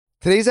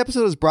Today's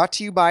episode is brought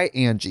to you by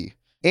Angie.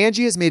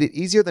 Angie has made it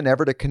easier than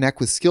ever to connect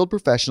with skilled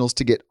professionals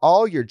to get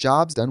all your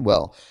jobs done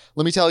well.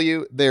 Let me tell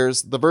you,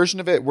 there's the version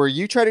of it where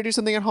you try to do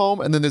something at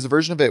home, and then there's a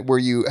version of it where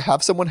you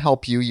have someone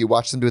help you, you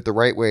watch them do it the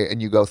right way,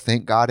 and you go,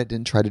 thank God I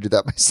didn't try to do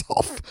that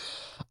myself.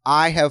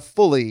 I have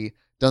fully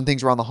done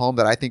things around the home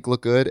that I think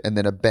look good, and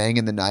then a bang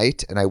in the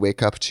night, and I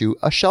wake up to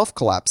a shelf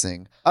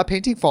collapsing, a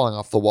painting falling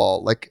off the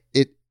wall.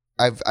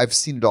 I've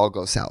seen it all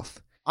go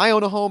south. I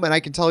own a home, and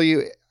I can tell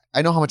you,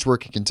 I know how much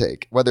work it can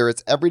take. Whether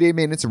it's everyday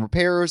maintenance and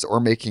repairs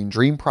or making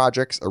dream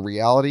projects a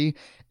reality,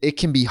 it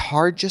can be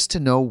hard just to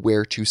know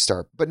where to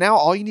start. But now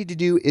all you need to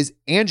do is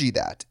Angie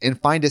that and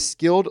find a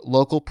skilled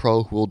local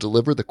pro who will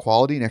deliver the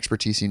quality and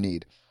expertise you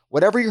need.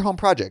 Whatever your home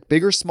project,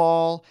 big or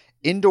small,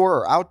 indoor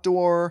or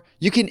outdoor,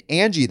 you can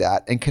Angie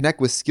that and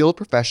connect with skilled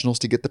professionals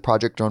to get the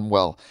project done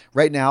well.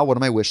 Right now, one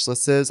of my wish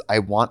lists is I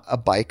want a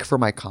bike for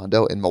my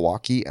condo in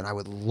Milwaukee, and I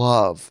would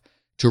love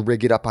to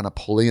rig it up on a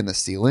pulley in the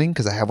ceiling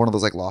because I have one of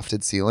those like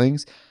lofted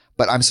ceilings,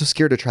 but I'm so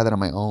scared to try that on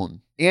my own.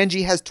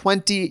 Angie has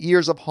 20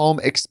 years of home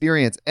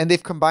experience, and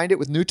they've combined it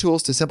with new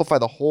tools to simplify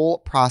the whole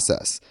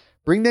process.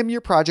 Bring them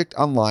your project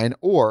online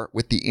or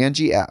with the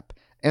Angie app.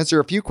 Answer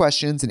a few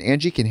questions and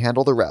Angie can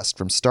handle the rest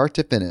from start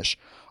to finish,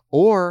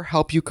 or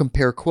help you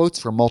compare quotes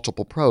from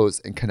multiple pros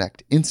and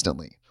connect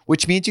instantly,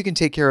 which means you can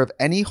take care of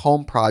any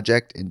home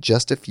project in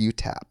just a few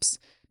taps.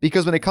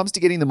 Because when it comes to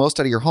getting the most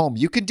out of your home,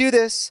 you can do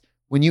this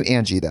when you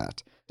Angie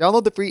that.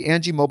 Download the free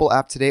Angie mobile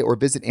app today or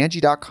visit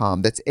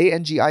Angie.com. That's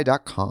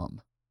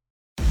ANGI.com.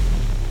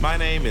 My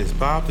name is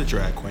Bob the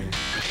Drag Queen.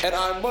 And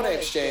I'm Money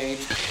Exchange.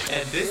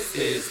 And this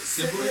is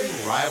Sibling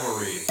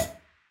Rivalry.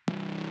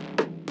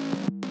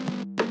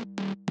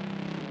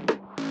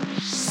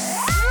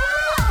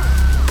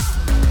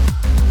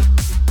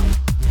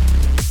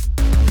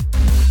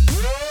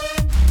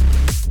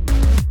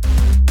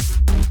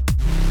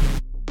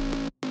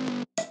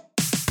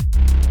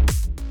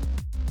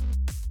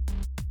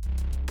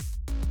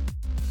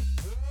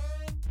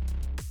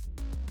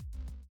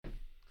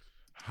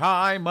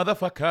 Hi,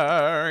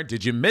 motherfucker.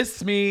 Did you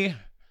miss me?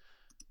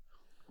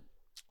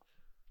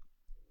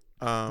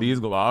 These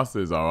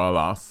glasses are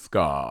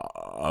Alaska.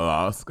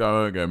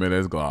 Alaska gave me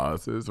these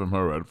glasses from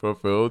her Red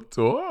Fulfilled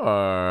tour.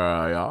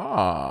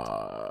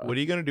 Yeah. What are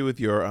you going to do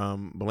with your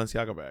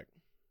Balenciaga bag?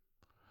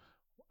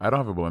 I don't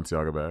have a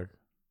Balenciaga bag.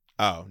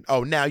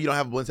 Oh, now you don't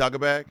have a Balenciaga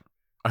bag?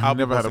 I've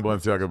never had a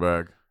Balenciaga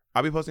bag.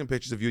 I'll be posting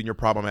pictures of you in your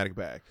problematic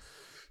bag.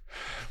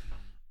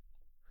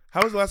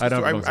 How was Alaska's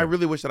tour? I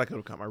really wish that I could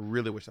have come.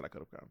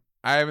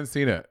 I haven't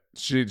seen it.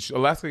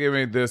 Alaska gave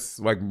me this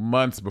like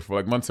months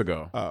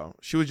ago. Oh,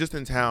 she was just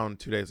in town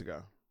 2 days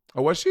ago.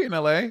 Oh, was she in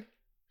LA?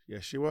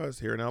 Yes, she was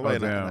here in LA. Oh,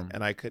 damn.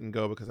 And I couldn't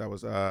go because I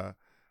was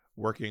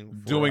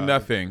working. Doing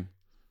nothing.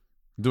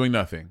 Doing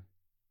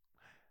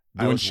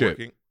shit.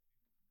 Working.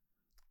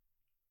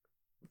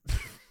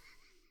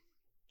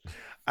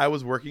 I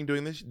was working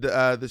doing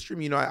the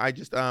stream. You know, I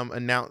just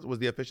was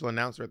the official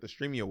announcer at the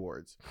Streamy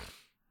Awards.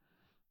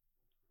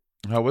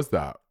 How was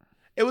that?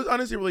 It was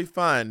honestly really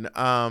fun.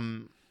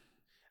 It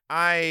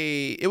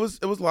was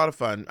a lot of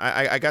fun.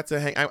 I got to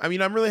hang.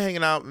 I'm really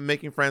hanging out, and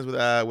making friends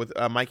with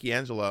Mikey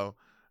Angelo.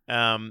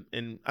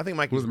 And I think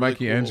Mikey's Who's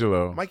Mikey really cool.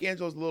 Angelo? Mikey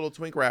Angelo's a little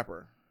twink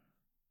rapper.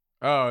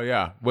 Oh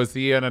yeah, was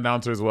he an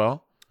announcer as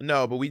well?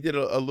 No, but we did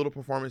a little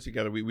performance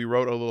together. We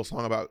wrote a little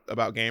song about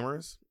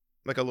gamers,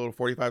 like a little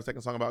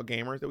 45-second song about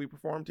gamers that we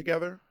performed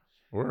together.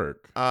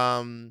 Work.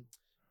 And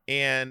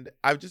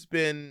I've just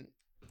been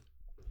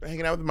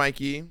hanging out with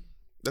Mikey.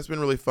 That's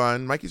been really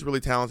fun. Mikey's really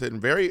talented and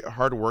very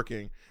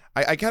hardworking.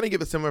 I kind of get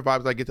the similar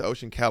vibes I get to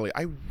Ocean Kelly.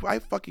 I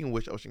fucking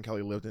wish Ocean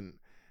Kelly lived in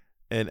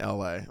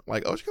LA.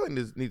 Like, Ocean Kelly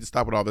needs to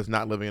stop with all this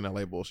not living in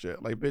LA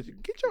bullshit. Like, bitch,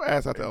 get your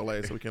ass out to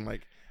LA so we can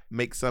like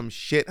make some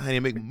shit, honey.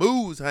 Make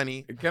moves,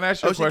 honey. Can I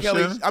ask you a question?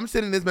 Kelly, I'm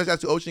sending this message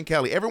out to Ocean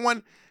Kelly.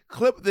 Everyone,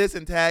 clip this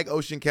and tag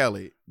Ocean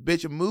Kelly.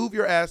 Bitch, move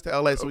your ass to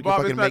LA so we can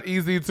fucking it's not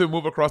easy to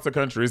move across the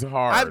country. It's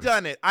hard. I've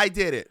done it. I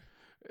did it.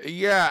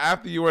 Yeah,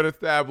 after you were an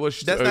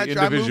established That's not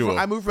individual. true.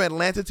 I moved from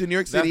Atlanta to New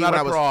York City when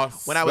I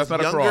was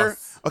younger.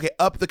 Okay,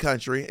 up the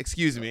country.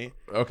 Excuse me.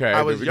 Okay,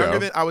 I was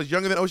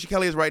younger than Ocean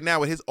Kelly is right now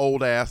with his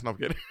old ass. No, I'm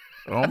kidding.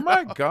 Oh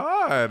my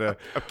God.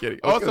 I'm kidding.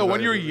 Also,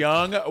 when you're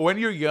young,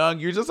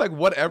 you're just like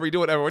whatever, you do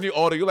whatever. When you're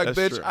older, you're like, That's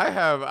bitch, true. I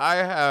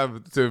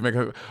have to make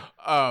a. We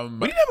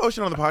didn't have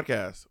Ocean on the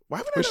podcast. Why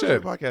haven't I had Ocean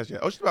on the podcast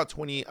yet? Ocean's about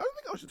 20. I don't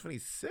think Ocean's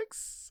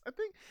 26. I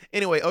think.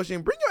 Anyway,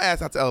 Ocean, bring your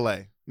ass out to LA,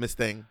 Miss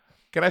Thing.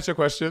 Can I ask you a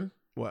question?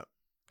 What?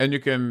 And we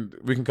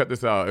can cut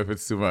this out if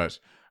it's too much.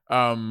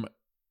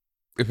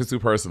 If it's too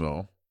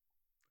personal.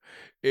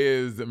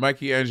 Is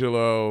Mikey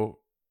Angelo?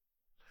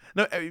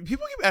 No,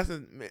 people keep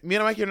asking. Me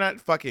and Mikey are not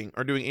fucking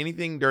or doing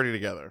anything dirty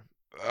together.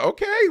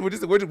 Okay, we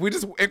just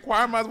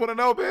inquire minds want to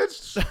know,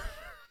 bitch.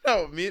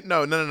 No.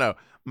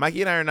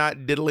 Mikey and I are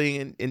not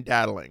diddling and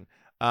daddling.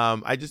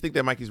 I just think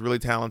that Mikey's really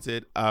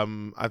talented.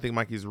 I think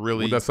Mikey's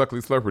really. With that suckly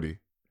slurpity.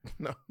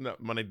 No,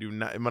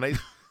 Money's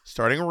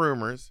starting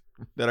rumors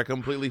that are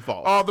completely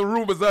false. Oh, the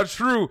rumors are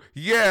true.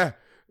 Yeah.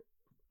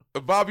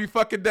 Bobby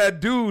fucking that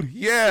dude.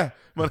 Yeah.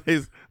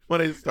 Money's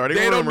Monet's starting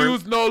They rumors. don't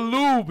use no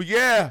lube.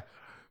 Yeah.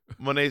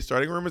 Monet's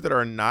starting rumors that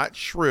are not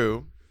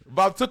true.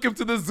 Bob took him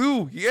to the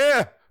zoo.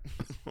 Yeah.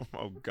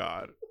 Oh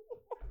God.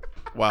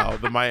 Wow,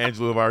 the Maya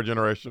Angelou of our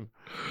generation.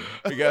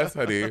 Yes,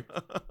 honey.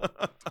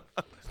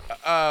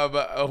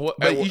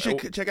 But you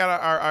should check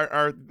out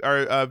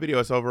our video.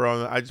 It's over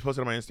on. I just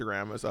posted on my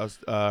Instagram as I was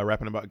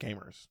rapping about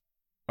gamers.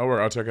 Oh,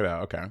 I'll check it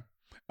out. Okay.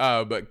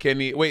 But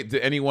Kenny, wait,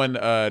 did anyone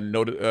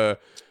know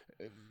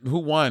who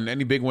won?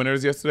 Any big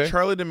winners yesterday?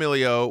 Charlie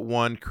D'Amelio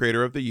won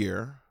Creator of the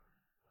Year.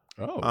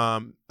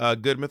 Oh.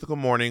 Good Mythical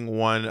Morning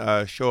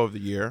won Show of the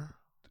Year.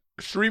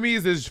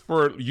 Streamies is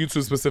for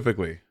YouTube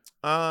specifically.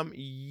 I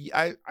think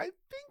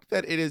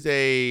that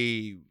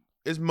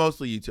it's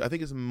mostly YouTube. I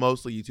think it's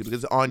mostly YouTube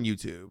because it's on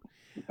YouTube.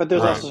 But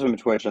there's also some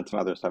Twitch and some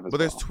other stuff as well. But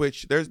there's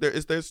Twitch. There's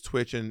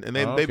Twitch and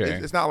they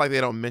it's not like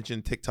they don't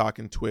mention TikTok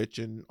and Twitch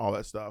and all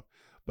that stuff.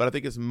 But I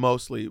think it's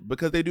mostly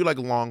because they do like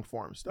long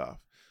form stuff.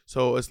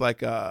 So it's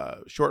like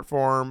short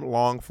form,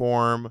 long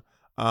form,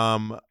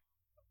 mid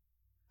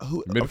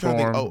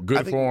form,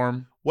 good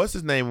form. What's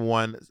his name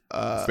won?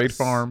 State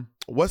Farm.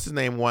 What's his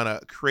name won a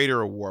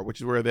Creator Award,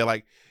 which is where they're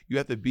like you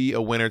have to be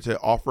a winner to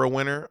offer a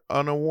winner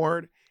an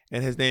award,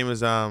 and his name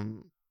is Arak.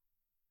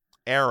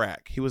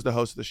 He was the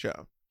host of the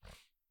show.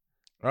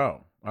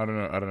 Oh, I don't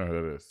know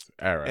who that is.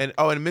 Arak. And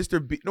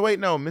Mr. Beast.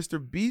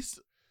 Mr. Beast.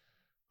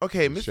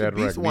 Okay, Mr. Shadrach,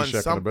 Beast won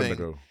Meshach,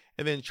 something,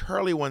 and then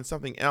Charlie won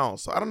something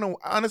else. So I don't know.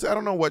 Honestly, I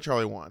don't know what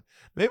Charlie won.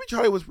 Maybe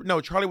Charlie was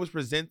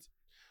present.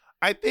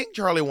 I think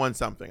Charlie won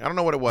something. I don't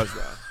know what it was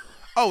though.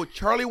 Oh,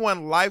 Charlie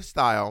won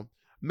Lifestyle.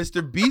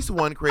 Mr. Beast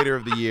won Creator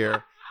of the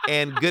Year,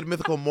 and Good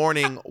Mythical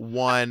Morning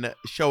won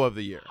Show of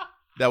the Year.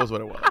 That was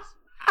what it was.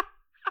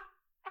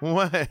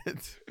 What? That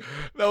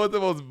was the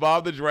most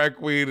Bob the Drag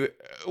Queen.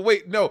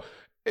 Wait, no.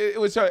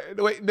 It was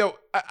wait, no.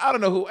 I don't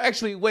know who.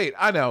 Actually, wait,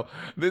 I know.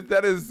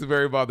 That is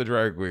very Bob the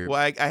Drag Queen.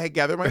 Well, I had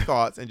gathered my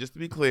thoughts, and just to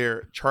be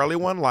clear, Charlie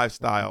won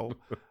Lifestyle,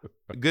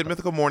 Good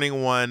Mythical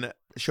Morning won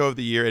Show of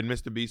the Year, and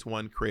Mr. Beast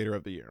won Creator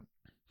of the Year.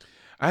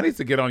 I need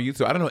to get on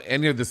YouTube. I don't know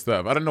any of this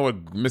stuff. I don't know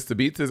what Mr.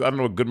 Beats is. I don't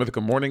know what Good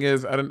Mythical Morning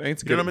is. I need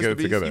to get it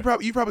together.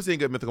 You've probably seen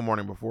Good Mythical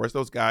Morning before. It's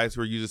those guys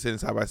who are usually sitting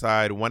side by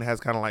side. One has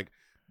kind of like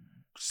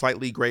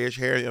slightly grayish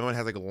hair. The other one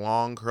has like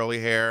long curly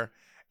hair.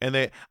 And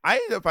I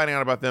ended up finding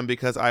out about them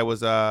because I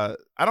was I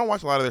don't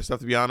watch a lot of their stuff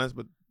to be honest,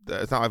 but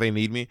it's not like they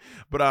need me.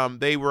 But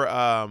they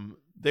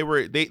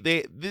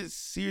this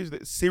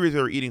series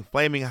they were eating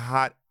flaming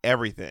hot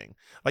everything.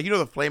 Like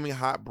the Flaming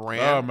Hot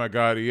brand. Oh my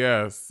God,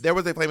 yes. There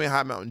was a Flaming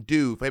Hot Mountain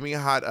Dew, Flaming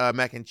Hot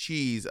mac and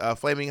cheese,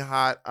 Flaming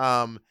Hot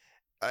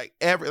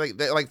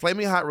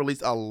Flaming Hot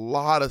released a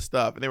lot of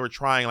stuff and they were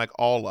trying like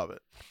all of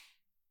it.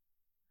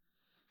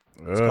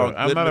 It's called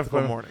Good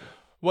Mythical Morning.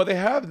 Well, they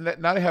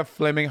have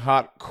Flaming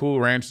Hot Cool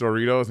Ranch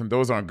Doritos, and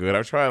those aren't good.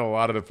 I've tried a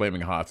lot of the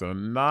Flaming Hots, and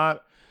I'm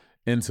not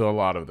into a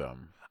lot of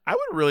them. I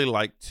would really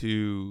like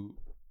to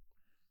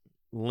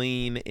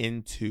lean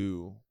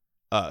into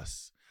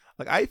us.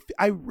 Like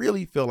I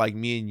really feel like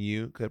me and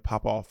you could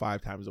pop off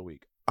 5 times a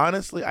week.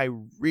 Honestly, I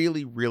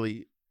really,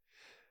 really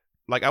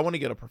like. I want to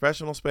get a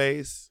professional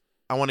space.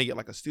 I want to get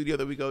like a studio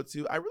that we go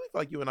to. I really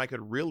feel like you and I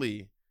could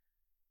really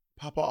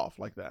pop off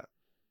like that.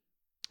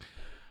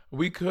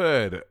 We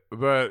could,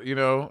 but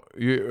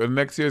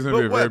next year's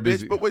gonna be very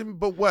busy.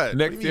 But what?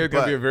 Next year's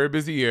gonna be a very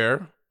busy year.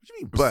 What you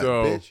mean,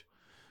 bitch?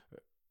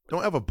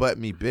 Don't ever butt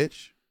me,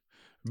 bitch.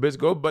 Bitch,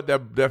 go butt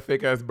that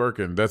fake ass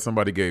Birkin that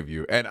somebody gave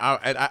you, and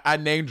I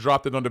name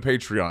dropped it on the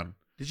Patreon.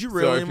 Did you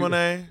really,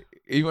 Monet?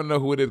 You want to know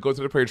who it is? Go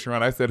to the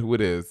Patreon. I said who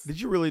it is. Did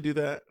you really do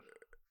that?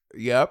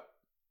 Yep.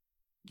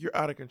 You're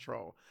out of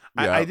control.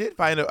 Yep. I did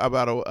find out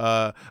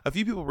about a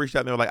few people reached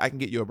out and they were like, I can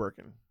get you a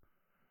Birkin.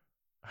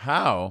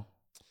 How?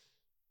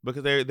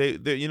 Because they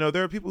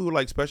there are people who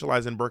like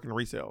specialize in Birkin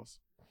resales.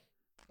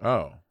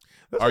 Oh.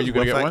 Are you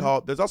going to get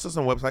one? There's also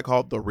some website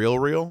called The Real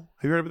Real.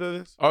 Have you heard about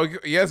this? Oh,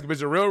 yes, but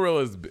The Real Real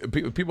is...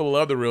 People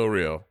love The Real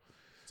Real.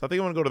 So I think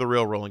I'm going to go to The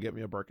Real Real and get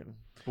me a Birkin.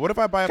 But what if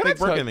I buy a fake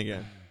Birkin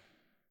again?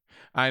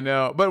 I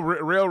know. But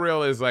Real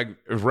Real is like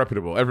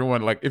reputable.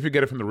 Everyone, like, if you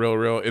get it from The Real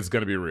Real, it's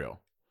going to be real.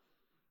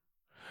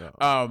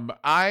 Oh.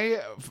 I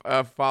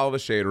follow the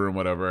Shade Room,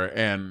 whatever.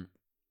 And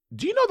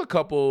do you know the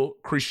couple,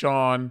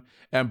 Krishan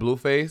and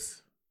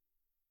Blueface?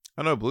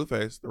 I know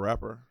Blueface, the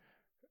rapper.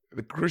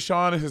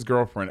 Krishan is his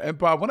girlfriend. And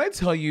Bob, when I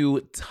tell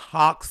you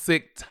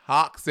toxic,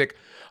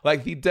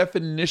 like the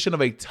definition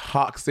of a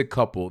toxic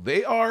couple,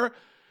 they are,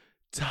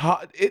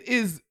 it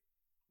is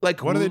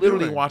like what are they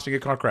literally doing? Watching a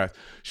car crash.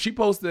 She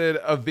posted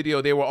a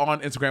video. They were on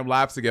Instagram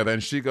Live together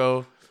and she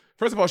goes,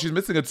 first of all, she's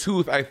missing a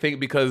tooth, I think,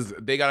 because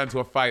they got into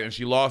a fight and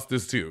she lost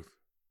this tooth.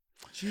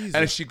 Jesus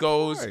and she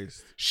goes,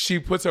 Christ. She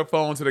puts her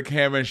phone to the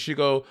camera and she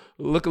go,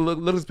 look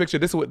at this picture.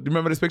 This is what,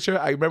 remember this picture?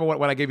 I remember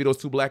when I gave you those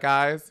 2 black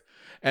eyes.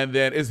 And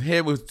then it's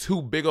him with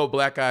 2 big old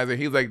black eyes, and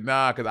he's like,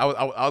 "Nah," because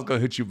I was gonna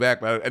hit you back,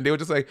 and they were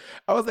just like,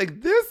 I was like,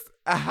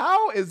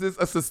 how is this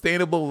a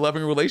sustainable,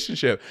 loving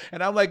relationship?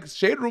 And I'm like,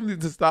 Shade Room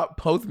needs to stop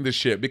posting this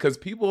shit because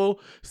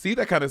people see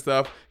that kind of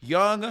stuff.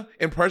 Young,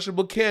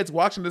 impressionable kids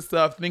watching this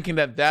stuff, thinking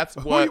that that's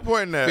what. Who are you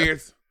pointing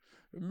at?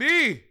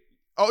 Me.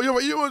 Oh, you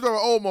want to talk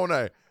about old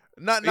Monet?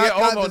 Not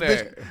old this Monet.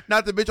 bitch,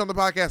 not the bitch on the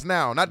podcast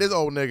now. Not this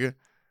old nigga.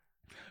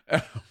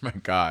 Oh my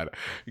God,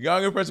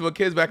 young impressionable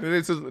kids back in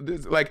the day.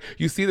 This like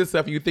you see this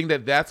stuff and you think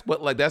that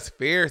that's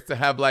fair to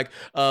have like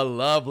a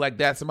love like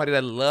that, somebody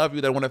that love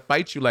you that want to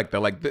fight you like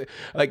that. Like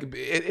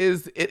it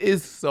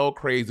is so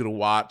crazy to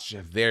watch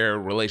their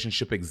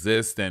relationship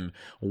exist and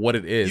what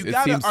it is. You It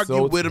gotta seems argue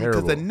so with him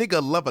because terrible. a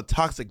nigga love a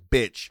toxic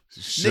bitch.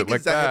 Shit Niggas like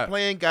out that. here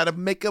playing, gotta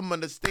make him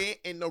understand.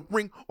 Ain't no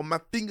ring on my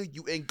finger,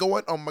 you ain't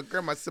going on my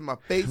grandma. Said my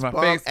face My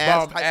bomb, face ass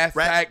bomb, tight, ass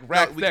rap. tight,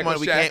 rap No,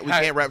 we stack, shack, we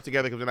hype. can't rap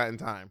together because we're not in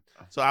time.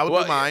 So I will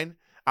Well, do mine.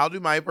 I'll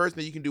do my verse,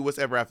 then you can do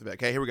whatever after that.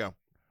 Okay, here we go.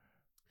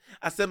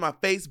 I said my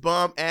face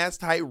bomb, ass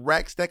tight,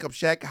 rack stack up,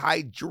 shack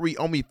high, jewelry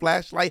on me,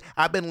 flashlight.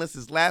 I've been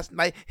listening since last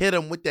night. Hit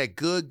him with that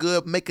good,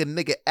 make a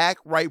nigga act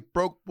right.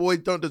 Broke boys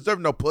don't deserve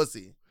no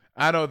pussy.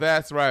 I know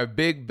that's right.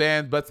 Big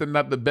band busting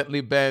up the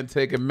Bentley band,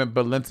 taking me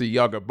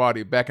Balenciaga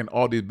body back and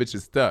all these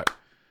bitches stuck.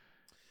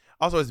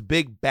 Also, it's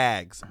big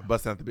bags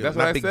busting out the building. That's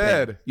what I big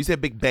said. Band. You said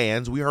big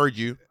bands. We heard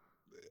you.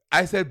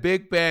 I said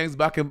big bangs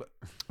back in.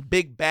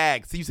 Big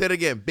bags. So you said it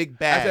again. Big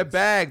bags. I said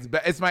bags.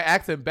 It's my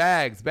accent.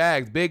 Bags.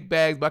 Big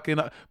bags. Bucking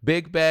up.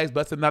 Big bags.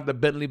 Busting out the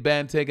Bentley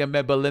band. Taking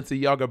me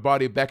Balenciaga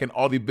body back and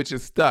all these bitches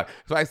stuck.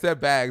 So I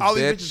said bags. All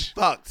bitch. these bitches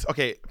fucked.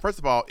 Okay, first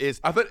of all,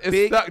 I thought it's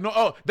big. stuck.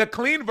 No, the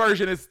clean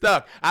version is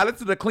stuck. I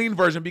listened to the clean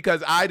version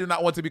because I do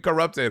not want to be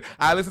corrupted.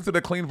 I listened to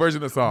the clean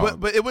version of the song.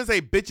 But it wouldn't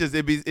say bitches.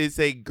 It'd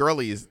say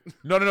girlies.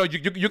 No.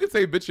 You can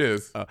say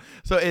bitches.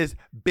 So it's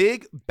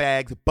big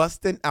bags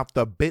busting out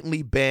the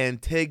Bentley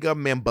Bentayga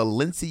man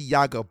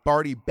Balenciaga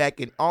Barty back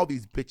and all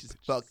these bitches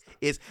fucked.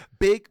 It's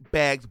big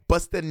bags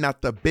busting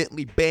out the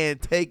Bentley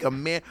Bentayga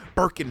man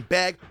Birkin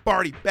bag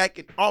Barty back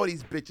and all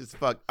these bitches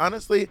fucked.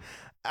 Honestly,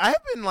 I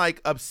have been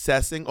like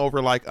obsessing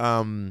over like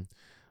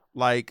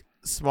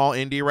small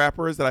indie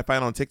rappers that I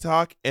find on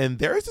TikTok, and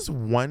there is this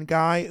one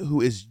guy who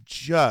is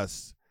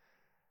just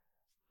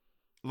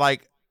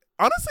like.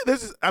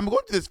 Honestly, I'm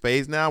going through this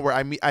phase now where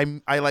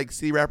I like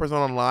see rappers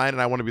online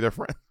and I want to be their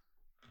friend.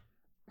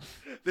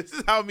 This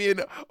is how me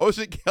and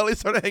Ocean Kelly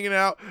started hanging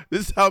out.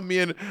 This is how me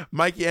and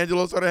Mikey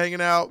Angelo started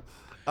hanging out.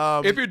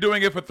 If you're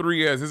doing it for 3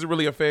 years, is it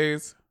really a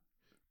phase?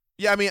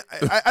 Yeah, I mean,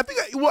 I think,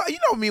 well, you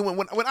know me,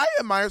 when I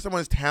admire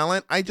someone's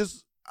talent, I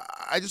just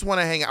want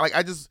to hang out. Like,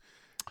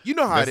 you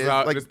know how it is.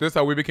 Like, this is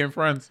how we became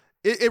friends.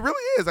 It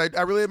really is.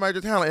 I really admire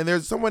your talent. And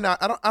there's someone now,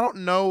 I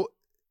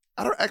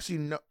don't actually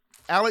know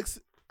Alex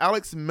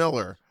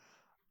Miller.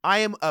 I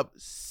am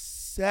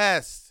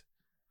obsessed.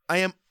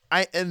 And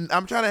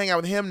I'm trying to hang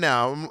out with him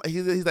now.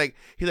 He's like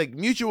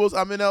mutuals.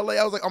 I'm in LA.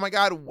 I was like, oh my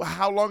God,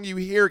 how long are you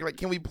here? Like,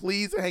 can we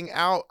please hang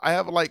out? I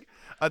have like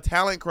a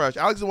talent crush.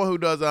 Alex is the one who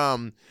does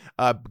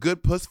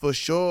good puss for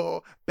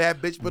sure.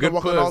 Bad bitch, but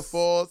walking all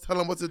fours. Tell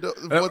him what to do.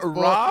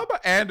 Rob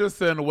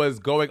Anderson was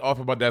going off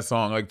about that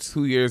song like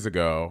 2 years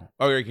ago,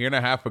 or a year and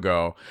a half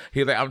ago.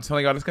 He's like, I'm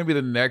telling y'all, this is gonna be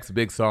the next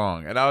big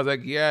song. And I was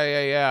like,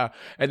 yeah.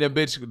 And then,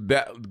 bitch,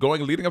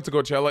 leading up to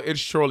Coachella, it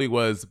surely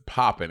was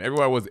popping.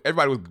 Everybody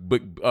was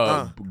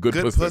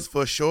good puss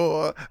for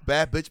sure.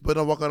 Bad bitch, but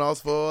I'm walking all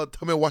fours.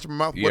 Tell me watch my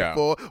mouth. Yeah.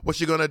 What for? What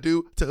you gonna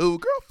do to who?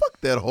 Girl, fuck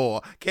that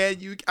whore. Can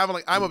you?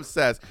 I'm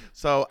obsessed.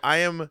 So I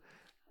am.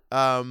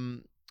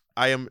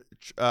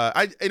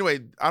 Anyway,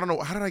 I don't know.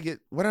 How did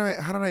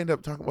I end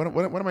up talking? What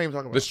am I even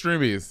talking about? The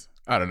streamies.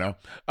 I don't know.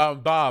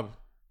 Bob,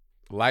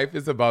 life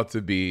is about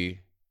to be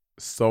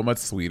so much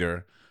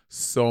sweeter,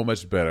 so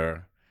much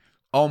better,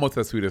 almost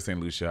as sweet as St.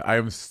 Lucia. I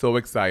am so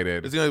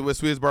excited. Is it gonna be as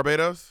sweet as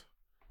Barbados?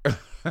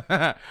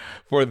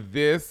 For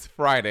this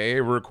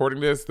Friday, we're recording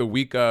this the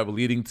week of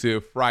leading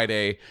to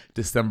Friday,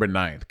 December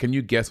 9th. Can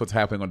you guess what's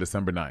happening on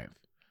December 9th?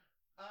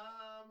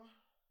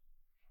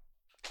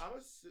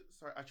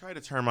 Sorry, I tried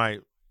to turn my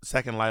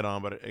second light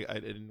on, but it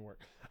didn't work.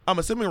 I'm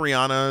assuming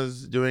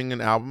Rihanna's doing an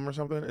album or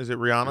something. Is it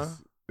Rihanna?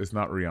 It's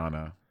not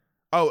Rihanna.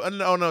 Oh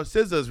no!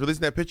 SZA's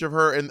releasing that picture of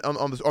her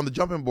on the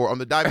jumping board, on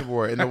the diving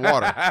board in the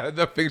water.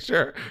 The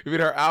picture. You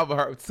mean her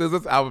album?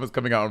 SZA's album is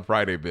coming out on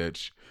Friday,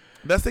 bitch.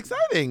 That's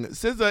exciting.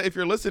 SZA, if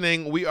you're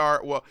listening,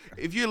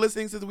 if you're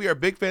listening, SZA, we are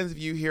big fans of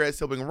you here at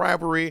Sibling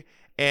Rivalry,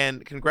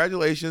 and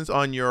congratulations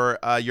on your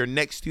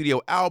next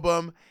studio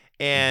album.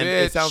 And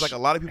bitch. It sounds like a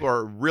lot of people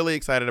are really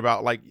excited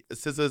about like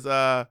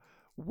SZA's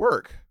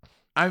work.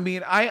 I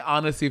mean, I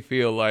honestly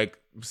feel like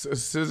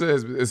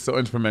SZA is so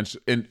influential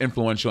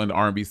in the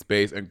R&B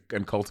space and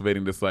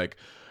cultivating this like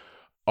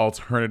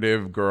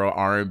alternative girl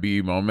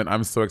R&B moment.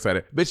 I'm so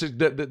excited.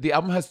 Bitch, the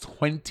album has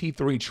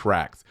 23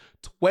 tracks.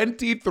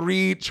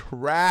 23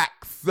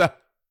 tracks.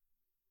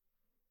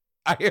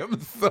 I'm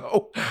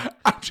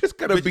just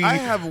going to be... I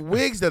have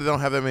wigs that don't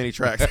have that many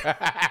tracks.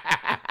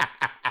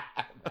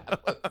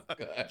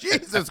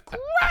 Jesus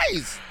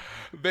Christ.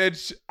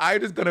 Bitch,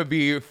 I'm just gonna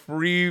be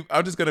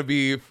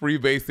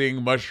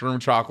freebasing mushroom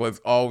chocolates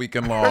all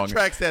weekend long. Her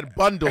track said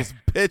bundles,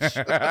 bitch.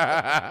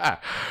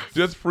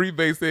 Just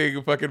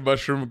freebasing fucking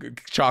mushroom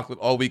chocolate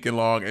all weekend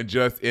long and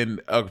just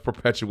in a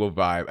perpetual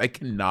vibe. I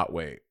cannot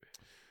wait.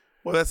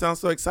 Well, that sounds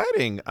so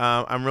exciting.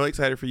 I'm really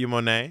excited for you,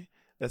 Monet.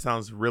 That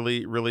sounds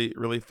really, really,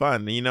 really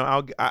fun. You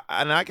know,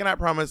 I cannot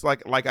promise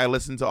like I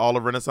listen to all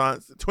of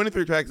Renaissance.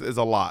 23 tracks is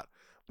a lot,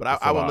 but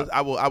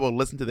I will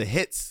listen to the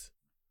hits.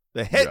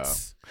 The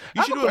hits.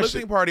 Yeah. You should do a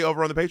listening party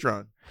over on the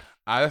Patreon.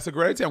 That's a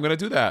great idea. I'm gonna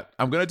do that.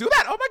 Oh my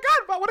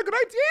God, what a good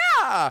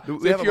idea!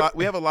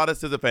 We have a lot of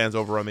SZA fans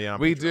over on the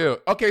We Patreon. do.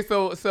 Okay,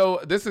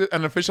 so this is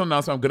an official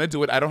announcement. I'm gonna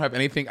do it. I don't have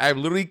anything.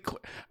 I'm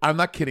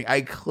not kidding.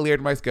 I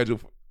cleared my schedule.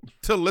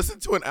 To listen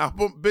to an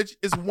album, bitch,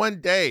 is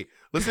one day.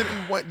 Listen,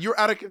 you're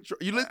out of control.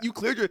 You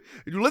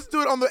listen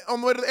to it on the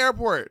way to the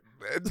airport.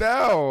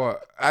 No,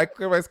 I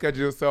cleared my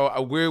schedule.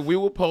 So we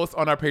will post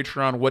on our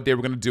Patreon what day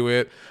we're going to do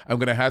it. I'm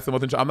going to have some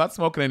other. I'm not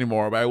smoking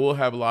anymore, but I will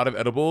have a lot of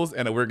edibles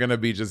and we're going to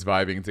be just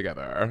vibing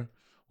together.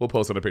 We'll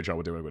post on the Patreon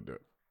what day we're going to do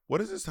it. What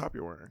is this top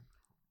you're wearing?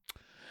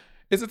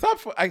 It's a top.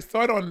 I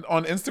saw it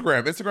on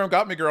Instagram. Instagram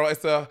got me, girl.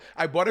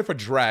 I bought it for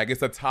drag.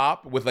 It's a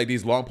top with like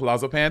these long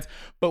palazzo pants.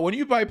 But when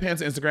you buy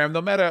pants on Instagram,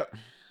 no matter,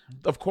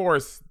 of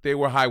course, they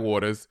were high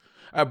waters.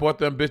 I bought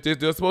them, bitch.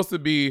 They're supposed to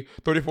be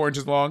 34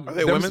 inches long. Are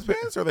they women's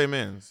pants or are they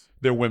men's?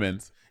 They're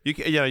women's.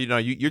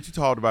 You're too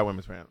tall to buy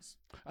women's pants.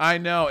 I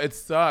know, it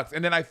sucks.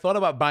 And then I thought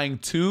about buying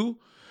two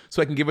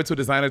so I can give it to a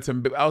designer.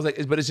 I was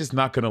like, but it's just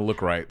not gonna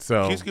look right.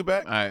 So can you scoot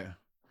back?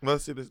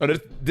 Let's see this. Oh,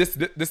 this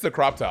is the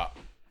crop top.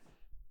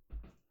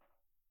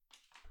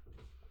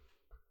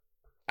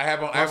 I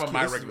have on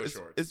my regular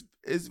shorts.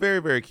 It's very,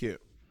 very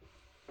cute.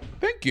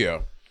 Thank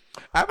you.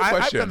 I have a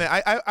question. I've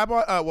done that. I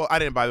bought. Well, I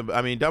didn't buy them.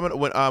 I mean, Domino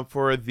went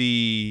for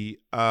the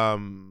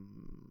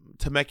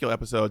Temecula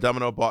episode.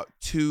 Domino bought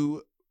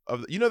two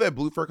of that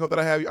blue fur coat that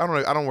I have.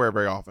 I don't wear it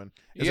very often.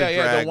 It's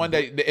the one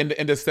that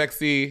in the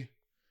sexy.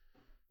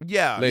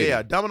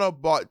 Yeah. Domino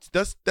bought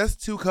that's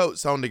two coats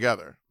sewn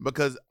together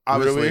because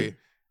obviously, really?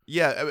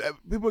 Yeah.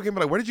 People can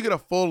be like, "Where did you get a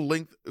full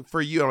length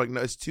for you?" I'm like,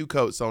 "No, it's two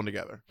coats sewn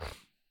together."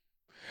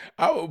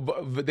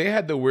 They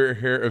had the Weird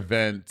Hair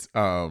event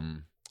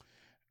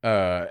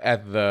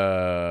at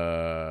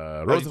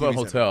the Roosevelt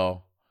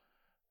Hotel.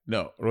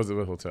 No,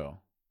 Roosevelt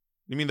Hotel.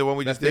 You mean the one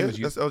we just did?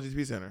 That's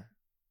LGTB Center.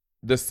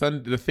 The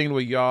thing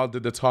where y'all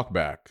did the talk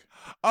back.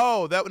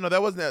 Oh, that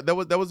wasn't that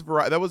was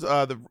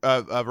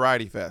the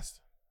Variety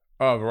Fest.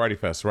 Oh, Variety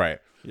Fest, right?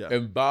 Yeah.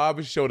 And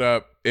Bob showed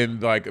up in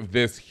like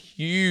this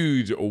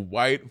huge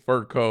white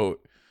fur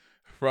coat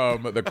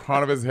from the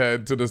crown of his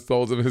head to the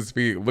soles of his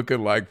feet,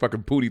 looking like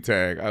fucking Pootie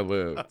Tang. I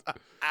lived.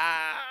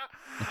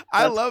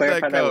 I love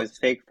that coat. That was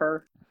fake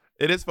fur.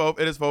 It is faux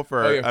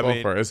fur. Oh, yeah,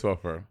 faux fur. It's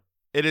faux fur.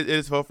 It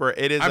is faux fur.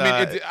 It is. I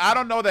mean, I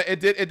don't know that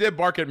it did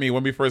bark at me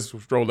when we first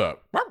strolled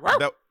up.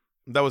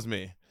 That was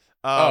me.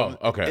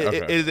 Okay.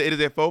 It is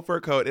a faux fur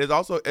coat. It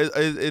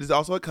is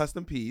also a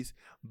custom piece.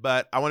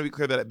 But I want to be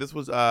clear that this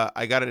was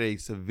I got it at a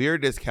severe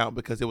discount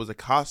because it was a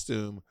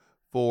costume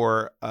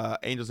for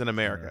Angels in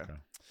America.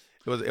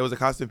 It was a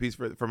costume piece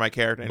for my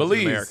character Angels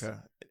in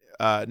America.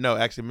 No,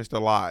 actually,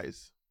 Mr.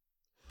 Lies.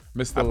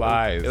 Mr.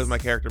 Lies. It was my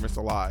character,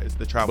 Mr. Lies,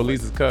 the traveler.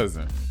 Belize's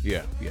cousin.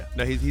 Yeah.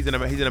 No, he's an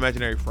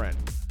imaginary friend.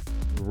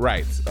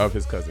 Right, of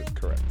his cousin.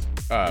 Correct.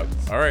 All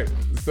right.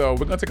 So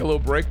we're gonna take a little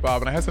break,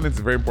 Bob, and I have something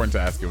that's very important to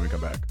ask you when we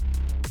come back.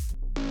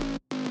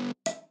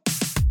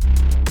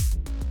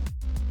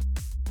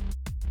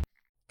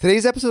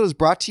 Today's episode is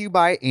brought to you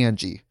by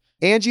Angie.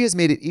 Angie has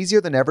made it easier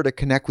than ever to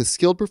connect with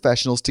skilled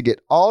professionals to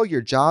get all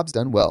your jobs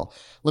done well.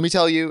 Let me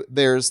tell you,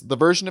 there's the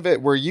version of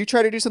it where you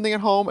try to do something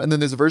at home, and then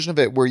there's a version of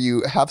it where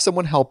you have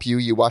someone help you,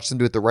 you watch them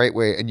do it the right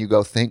way, and you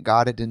go, thank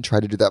God I didn't try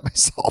to do that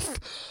myself.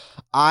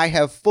 I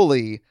have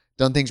fully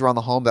done things around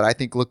the home that I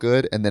think look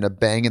good, and then a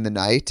bang in the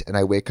night, and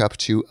I wake up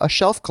to a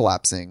shelf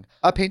collapsing,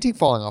 a painting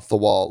falling off the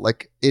wall.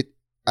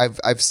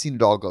 I've seen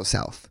it all go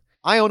south.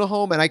 I own a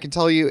home, and I can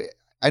tell you,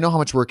 I know how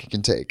much work it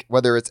can take.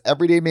 Whether it's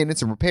everyday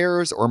maintenance and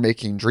repairs or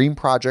making dream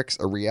projects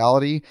a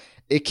reality,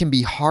 it can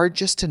be hard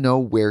just to know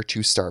where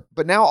to start.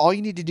 But now all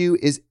you need to do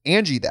is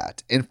Angie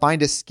that and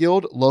find a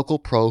skilled local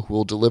pro who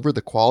will deliver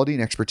the quality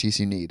and expertise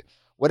you need.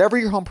 Whatever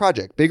your home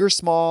project, big or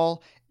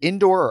small,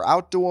 indoor or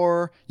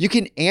outdoor, you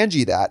can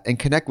Angie that and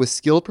connect with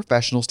skilled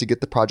professionals to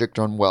get the project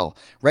done well.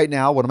 Right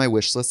now, one of my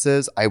wish lists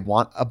is I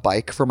want a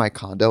bike for my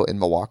condo in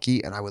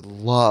Milwaukee, and I would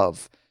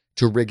love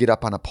to rig it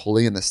up on a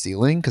pulley in the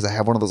ceiling because I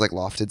have one of those like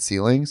lofted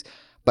ceilings,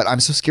 but I'm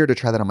so scared to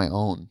try that on my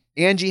own.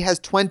 Angie has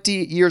 20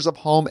 years of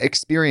home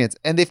experience,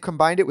 and they've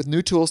combined it with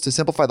new tools to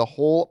simplify the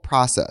whole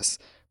process.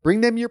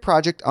 Bring them your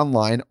project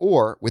online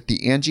or with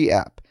the Angie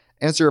app.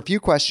 Answer a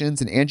few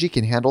questions and Angie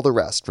can handle the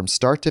rest from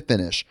start to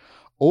finish,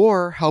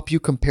 or help you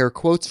compare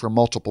quotes from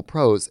multiple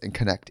pros and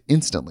connect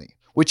instantly,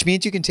 which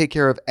means you can take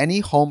care of any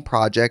home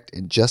project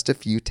in just a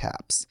few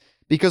taps.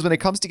 Because when it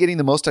comes to getting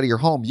the most out of your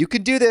home, you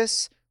can do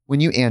this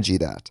when you Angie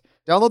that.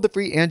 Download the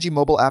free Angie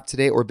mobile app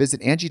today or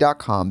visit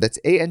Angie.com. That's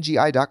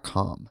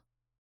ANGI.com.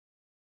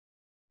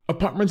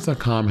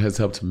 Apartments.com has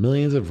helped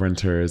millions of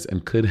renters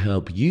and could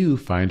help you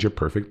find your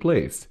perfect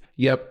place.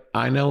 Yep,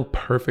 I know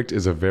perfect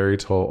is a very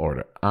tall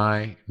order.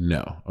 I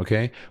know,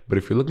 okay? But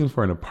if you're looking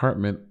for an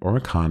apartment or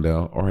a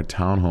condo or a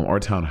townhome or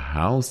a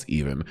townhouse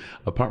even,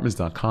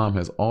 Apartments.com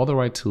has all the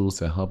right tools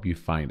to help you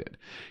find it.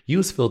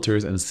 Use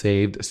filters and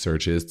saved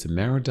searches to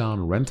narrow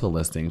down rental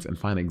listings and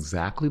find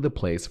exactly the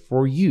place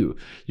for you.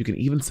 You can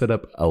even set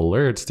up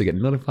alerts to get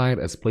notified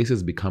as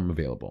places become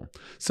available.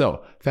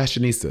 So,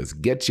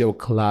 fashionistas, get your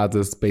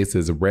closet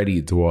spaces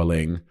ready,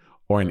 darling.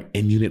 Or an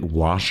in-unit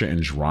washer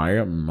and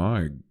dryer.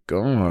 My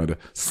God.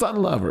 Sun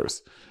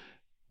lovers,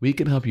 we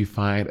can help you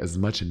find as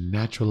much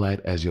natural light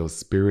as your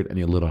spirit and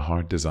your little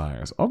heart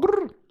desires.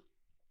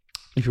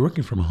 If you're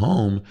working from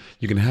home,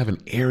 you can have an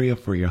area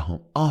for your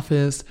home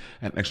office,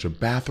 an extra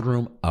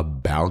bathroom, a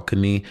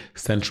balcony,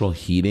 central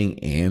heating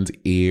and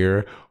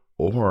air,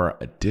 or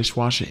a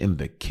dishwasher in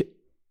the kitchen.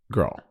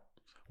 Girl,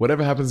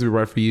 whatever happens to be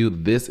right for you,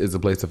 this is the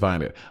place to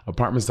find it.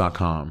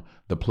 Apartments.com,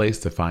 the place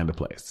to find a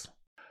place.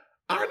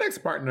 Our next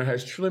partner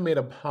has truly made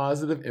a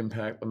positive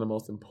impact on the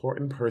most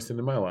important person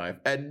in my life.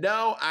 And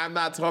no, I'm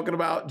not talking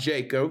about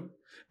Jacob.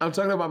 I'm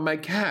talking about my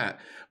cat.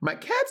 My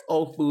cat's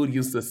old food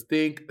used to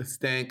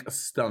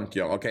stunk,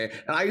 y'all, okay?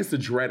 And I used to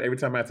dread every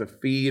time I had to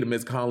feed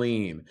Miss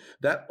Colleen.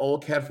 That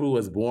old cat food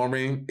was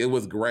boring. It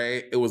was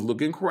gray. It was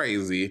looking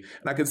crazy.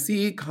 And I could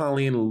see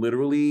Colleen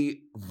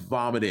literally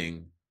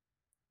vomiting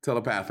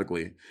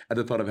telepathically at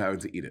the thought of having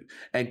to eat it.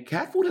 And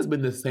cat food has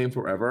been the same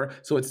forever,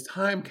 so it's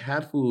time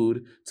cat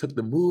food took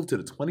the move to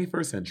the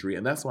 21st century,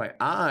 and that's why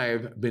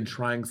I've been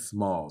trying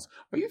Smalls.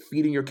 Are you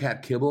feeding your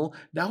cat kibble?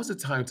 Now is the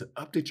time to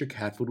update your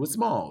cat food with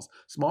Smalls.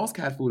 Smalls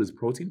cat food is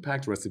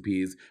protein-packed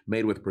recipes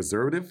made with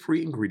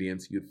preservative-free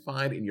ingredients you'd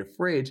find in your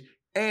fridge,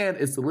 and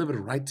it's delivered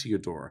right to your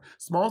door.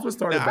 Smalls was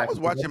started Now, back I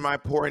was watching my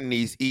poor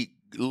niece eat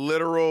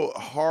literal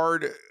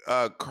hard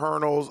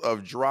kernels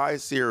of dry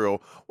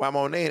cereal while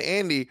Monet and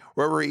Andy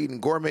were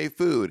eating gourmet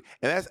food.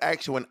 And that's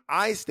actually when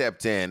I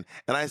stepped in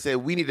and I said,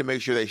 we need to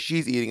make sure that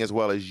she's eating as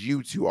well as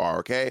you two are,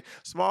 okay?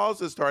 Smalls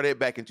was started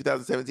back in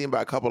 2017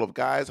 by a couple of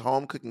guys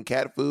home cooking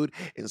cat food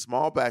in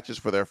small batches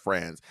for their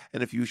friends.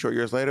 And a few short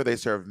years later, they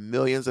serve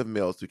millions of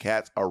meals to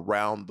cats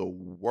around the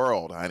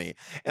world, honey.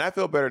 And I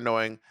feel better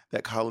knowing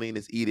that Colleen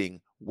is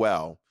eating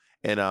well.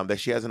 And that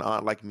she has an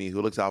aunt like me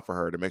who looks out for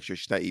her to make sure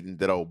she's not eating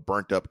that old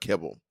burnt up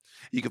kibble.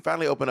 You can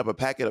finally open up a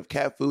packet of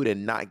cat food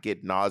and not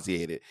get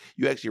nauseated.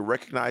 You actually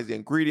recognize the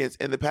ingredients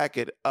in the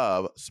packet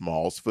of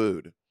Smalls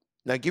food.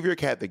 Now give your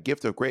cat the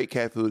gift of great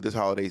cat food this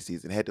holiday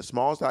season. Head to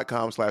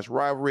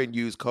smalls.com/rivalry and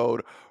use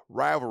code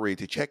rivalry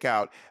to check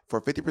out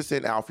for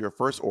 50% off your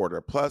first order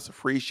plus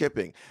free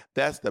shipping.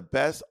 That's the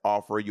best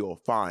offer you'll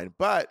find.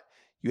 But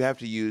you have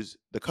to use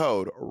the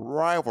code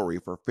RIVALRY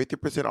for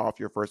 50% off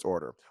your first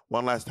order.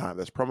 One last time,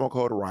 that's promo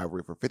code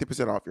RIVALRY for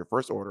 50% off your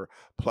first order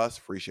plus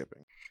free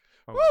shipping.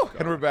 Oh,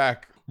 and we're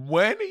back.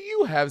 When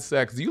you have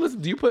sex, do you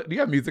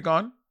have music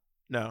on?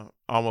 No,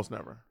 almost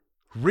never.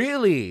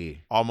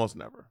 Really? Almost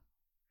never.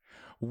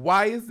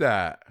 Why is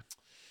that?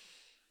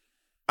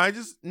 I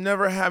just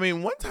never had. I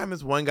mean, one time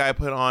this one guy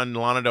put on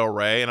Lana Del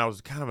Rey, and I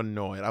was kind of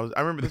annoyed.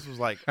 I remember this was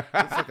like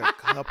a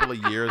couple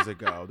of years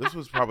ago. This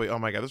was probably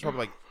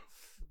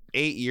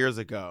 8 years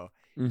ago.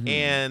 Mm-hmm.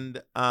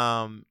 And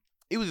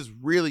he was this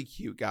really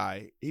cute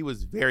guy. He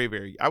was very,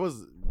 very, I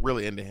was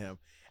really into him.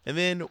 And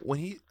then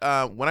when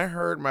I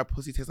heard My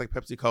Pussy Tastes Like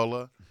Pepsi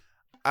Cola,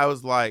 I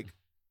was like,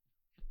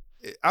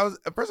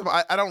 first of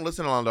all, I don't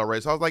listen to Lana Del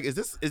Rey, so I was like, is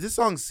this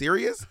song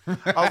serious? I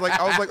was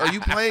like, are you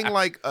playing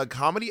like a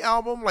comedy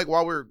album like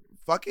while we're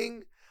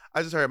fucking?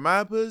 I just heard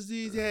My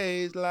Pussy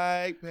Tastes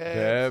Like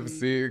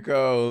Pepsi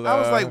Cola.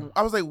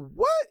 I was like,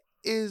 what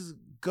is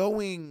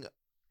going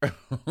on?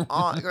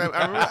 I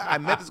remember I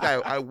met this guy.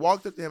 I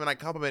walked up to him and I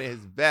complimented his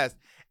vest.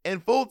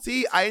 And full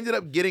T, I ended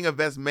up getting a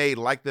vest made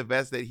like the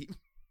vest that he.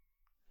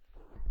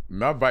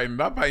 Not biting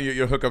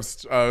your hookup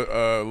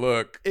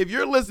look. If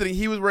you're listening,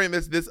 he was wearing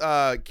this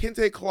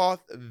kente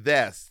cloth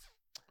vest,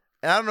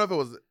 and I don't know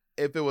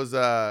if it was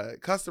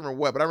custom or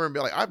what, but I remember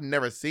being like, I've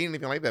never seen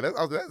anything like that.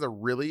 That's a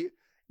really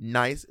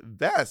nice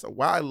vest.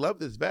 Wow, I love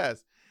this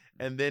vest.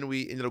 And then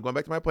we ended up going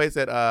back to my place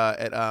at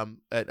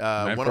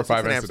 106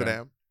 in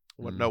Amsterdam.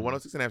 Mm-hmm. No,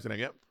 106 in Amsterdam.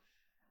 Yep.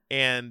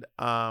 And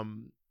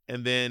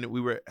then we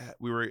were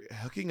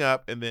hooking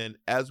up, and then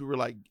as we were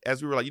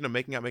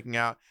making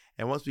out,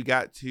 and once we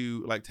got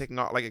to like taking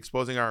off, like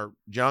exposing our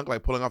junk,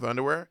 like pulling off the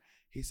underwear,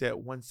 he said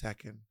 1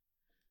 second.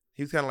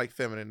 He was kind of like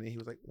feminine, and he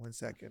was like 1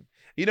 second.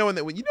 You know when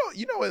the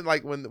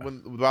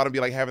bottom be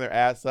like having their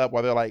ass up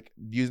while they're like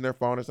using their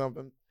phone or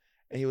something,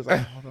 and he was like,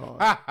 hold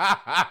on.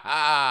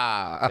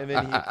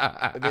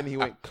 and then he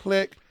went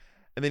click.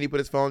 And then he put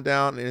his phone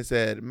down and it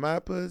said, my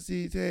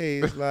pussy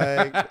tastes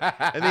like.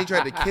 And then he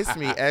tried to kiss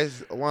me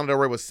as Lana Del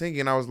Rey was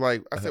singing. I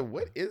said,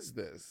 what is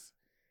this?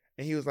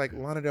 And he was like,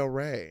 Lana Del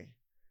Rey.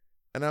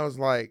 And I was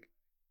like,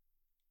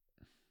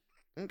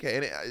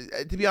 okay.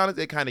 And to be honest,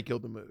 it kind of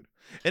killed the mood.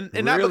 And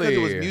not because it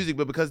was music,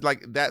 but because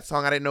like that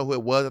song, I didn't know who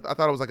it was. I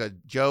thought it was like a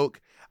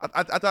joke.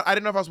 I thought I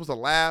didn't know if I was supposed to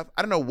laugh.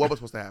 I didn't know what was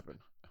supposed to happen.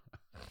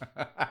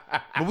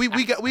 But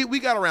we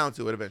got around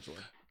to it eventually.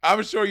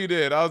 I'm sure you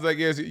did. I was like,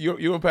 yes,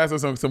 you went past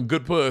us some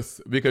good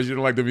puss because you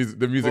don't like the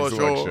music For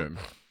selection.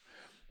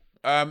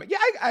 Yeah,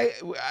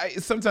 I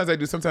sometimes I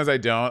do, sometimes I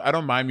don't. I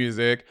don't mind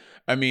music.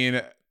 I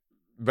mean,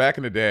 back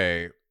in the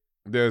day,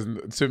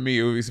 to me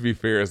it used to be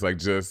fierce, like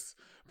just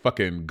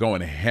fucking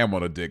going ham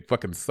on a dick,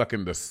 fucking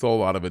sucking the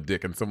soul out of a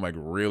dick, and some like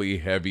really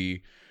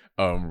heavy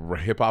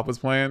hip hop was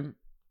playing.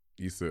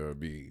 Used to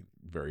be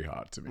very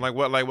hot to me. Like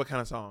what? Like what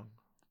kind of song?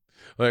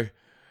 Like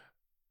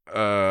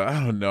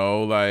I don't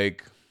know,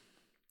 like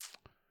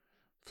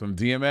some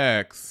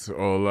DMX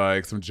or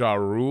like some Ja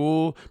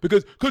Rule,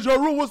 because Ja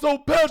Rule was so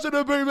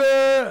passionate, baby.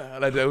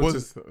 Like that was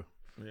just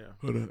Yeah.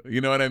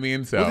 you know what I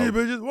mean? So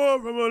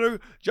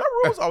Ja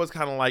Rule's always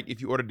kind of like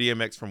if you order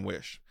DMX from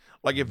Wish.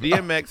 Like if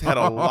DMX had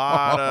a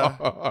lot of,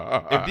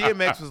 if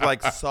DMX was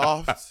like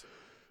soft,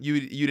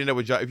 you'd end up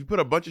with Ja. If you put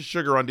a bunch of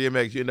sugar on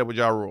DMX, you end up with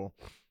Ja Rule.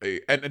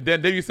 and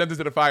then you sent it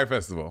to the Fire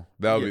Festival.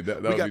 That would be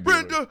that. We Would got be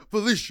Brenda,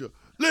 Felicia,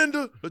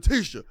 Linda,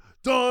 Letitia,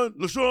 Dawn,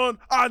 LaShawn,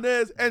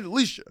 Inez, and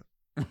Alicia.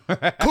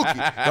 Cookie.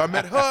 I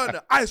met her in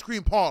the ice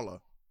cream parlor.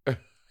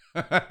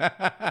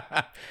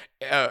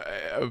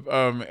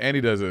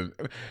 Andy doesn't.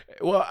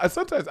 Well,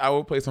 sometimes I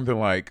will play something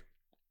like,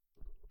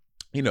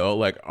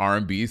 like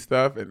R&B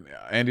stuff, and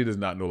Andy does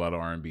not know a lot of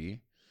R&B.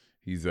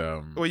 He's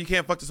Well, you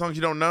can't fuck the songs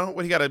you don't know.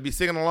 What, he got to be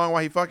singing along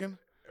while he fucking?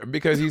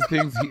 Because he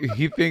thinks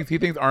he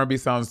thinks R&B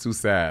sounds too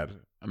sad,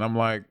 and I'm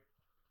like.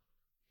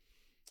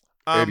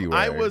 Anyway.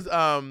 I was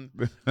I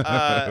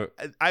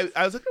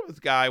was looking at this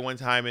guy one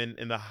time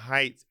in the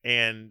Heights,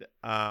 and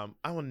I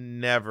will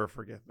never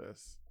forget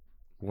this.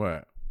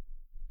 What?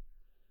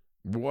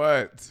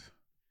 What?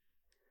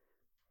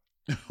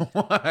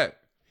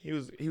 It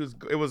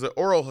was an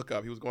oral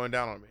hookup. He was going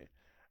down on me,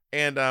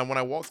 and when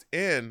I walked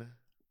in,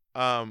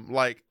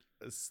 like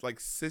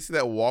Sissy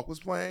That Walk was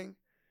playing,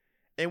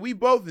 and we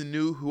both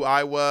knew who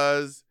I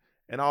was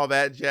and all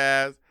that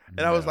jazz.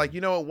 And I was like,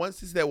 you know what?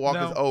 Once Sissy That Walk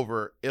is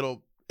over,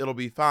 it'll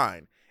be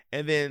fine.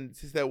 And then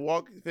Sissy That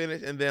Walk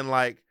finished, and then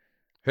like,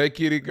 hey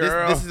kitty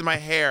girl, this is my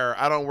hair.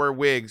 I don't wear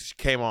wigs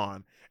came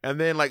on, and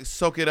then like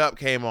Soak It Up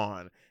came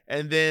on,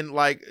 and then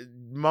like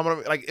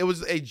Mama, like it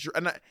was I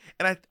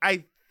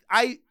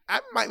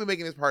might be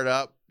making this part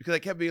up because I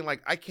kept being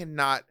like, I can't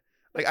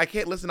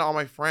listen to all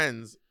my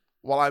friends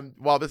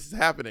while this is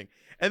happening.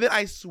 And then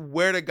I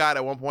swear to God,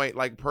 at one point,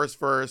 like Purse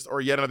First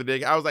or Yet Another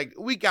Day, I was like,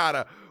 we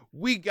gotta.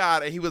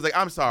 He was like,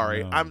 I'm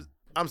sorry, I'm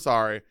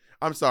sorry.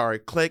 I'm sorry.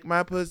 Click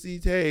my pussy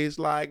tastes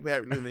like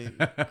peppermint.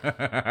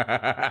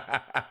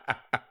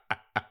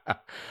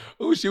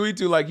 Oh, should we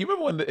do like, you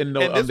remember when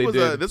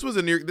this was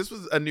a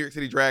New York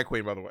City drag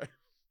queen, by the way.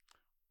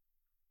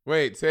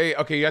 Wait, say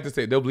okay. You have to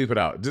say. They'll bleep it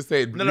out. Just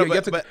say. No,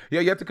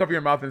 you have to cover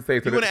your mouth and say.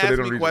 Do you want to ask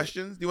me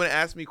questions? Do you want to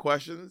ask me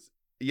questions?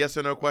 Yes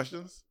or no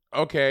questions?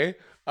 Okay.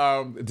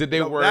 Did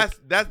they work?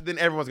 That's then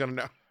everyone's gonna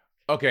know.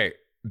 Okay.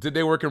 Did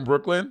they work in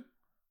Brooklyn?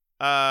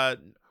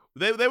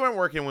 They weren't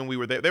working when we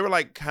were there. They were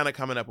like kind of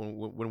coming up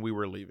when we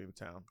were leaving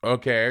town.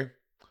 Okay.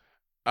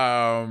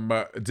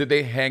 Did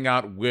they hang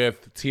out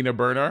with Tina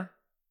Burner?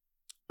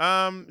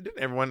 Didn't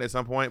everyone at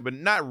some point, but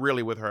not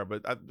really with her.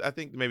 But I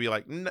think maybe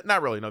like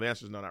not really. No, the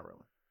answer is no, not really.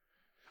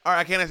 All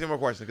right, I can't ask any more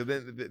questions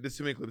because then there's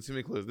too many clues.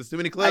 There's too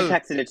many clues. I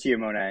texted it to you,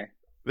 Monet.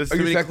 There's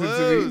too many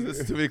clues.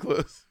 There's too many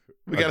clues.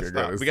 We gotta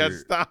stop.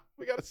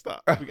 We gotta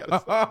stop.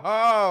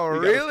 Oh,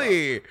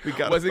 really?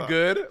 Was it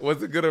good?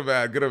 Was it good or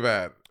bad? Good or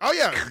bad? Oh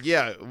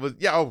yeah. It was.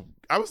 Yeah. Oh,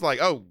 I was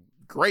like, oh,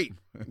 great.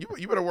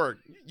 You better work.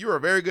 You are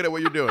very good at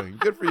what you're doing.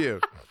 Good for you.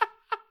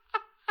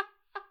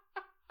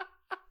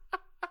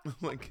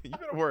 Like, you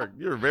better work.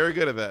 You're very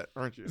good at that,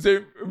 aren't you?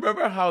 So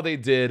remember how they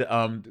did?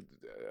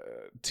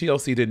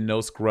 TLC did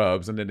No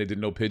Scrubs, and then they did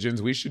No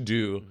Pigeons. We should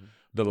do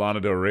the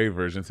Lana Del Rey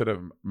version. Instead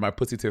of my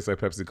pussy tastes like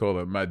Pepsi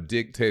Cola, my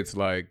dick tastes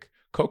like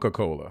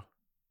Coca-Cola.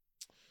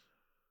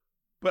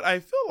 But I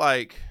feel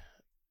like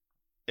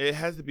it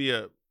has to be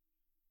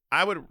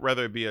I would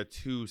rather it be a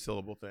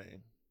 2-syllable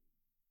thing.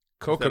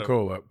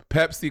 Coca-Cola.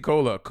 Pepsi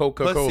Cola.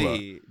 Coca-Cola.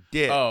 Pussy,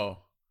 dick. Oh.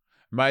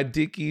 My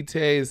dicky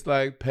tastes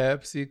like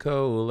Pepsi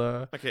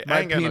Cola. Okay, my I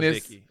ain't got no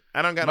dicky.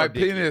 I don't got no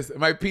dicky.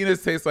 My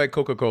penis tastes like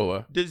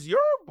Coca-Cola. Does your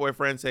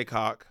boyfriend say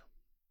cock?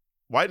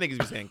 White niggas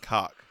be saying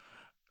cock.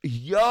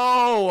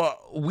 Yo,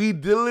 we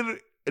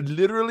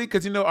literally,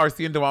 because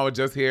RC and Dewan were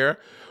just here.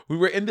 We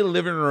were in the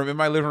living room, in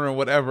my living room,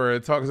 whatever,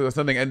 talking about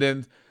something, and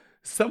then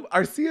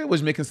RC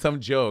was making some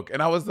joke,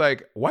 and I was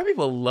like, white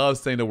people love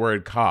saying the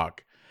word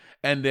cock.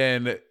 And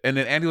then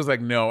Andy was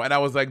like, no. And I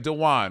was like,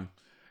 Dewan.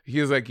 He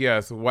was like,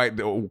 yes,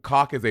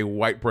 cock is a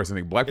white person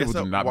thing. Black people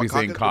do not be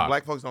saying cock.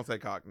 Black folks don't say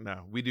cock.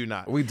 No, we do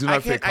not. We do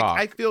not say cock.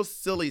 I feel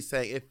silly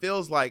saying it.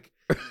 Feels like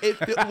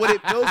what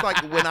it feels like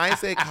when I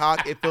say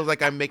cock. It feels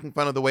like I'm making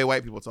fun of the way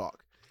white people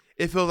talk.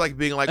 It feels like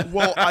being like,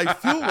 well, I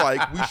feel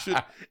like we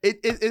should.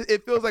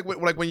 It feels like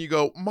when you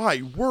go,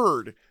 my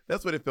word.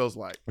 That's what it feels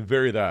like.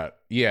 Very that.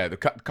 Yeah, the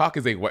cock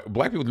is a white.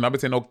 Black people do not be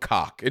saying no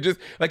cock. It just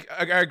like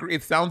I agree.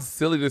 It sounds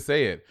silly to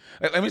say it.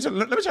 Like, let me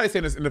try to say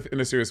this in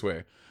a serious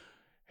way.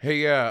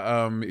 Hey,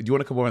 do you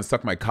want to come over and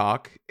suck my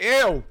cock?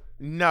 Ew.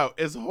 No,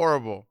 it's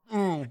horrible.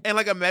 And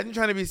like, imagine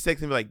trying to be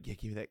sexy and be like, yeah,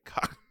 give me that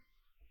cock.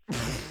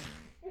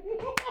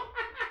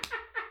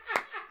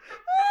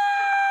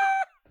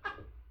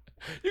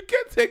 You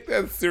can't take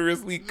that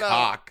seriously,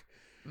 cock.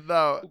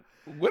 No.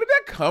 Where did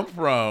that come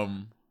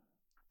from?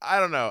 I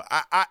don't know.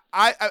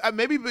 I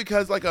maybe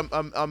because like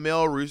a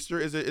male rooster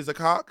is a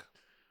cock,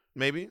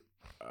 maybe.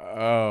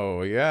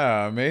 Oh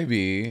yeah,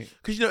 maybe.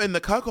 Because in the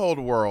cuckold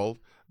world,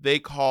 they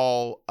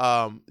call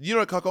you know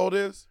what cuckold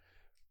is?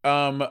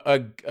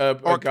 A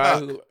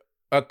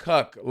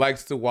cuck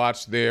likes to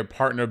watch their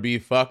partner be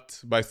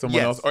fucked by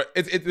someone else. Or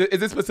is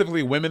it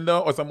specifically women though,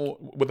 or someone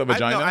with a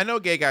vagina? I know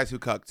gay guys who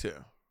cuck too.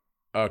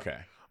 Okay.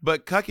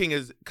 But cucking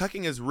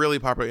is really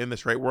popular in the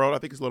straight world. I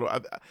think it's a little.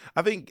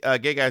 I think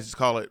gay guys just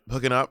call it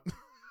hooking up.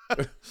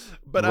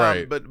 But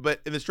right. but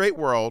in the straight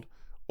world,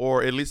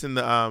 or at least in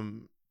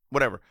the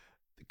whatever,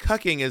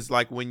 cucking is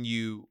like when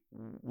you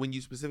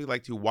specifically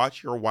like to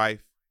watch your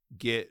wife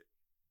get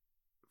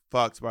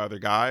fucked by other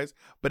guys,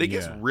 but it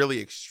gets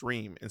really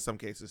extreme in some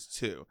cases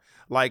too.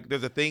 Like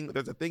there's a thing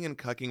in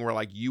cucking where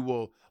like you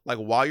will like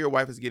while your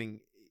wife is getting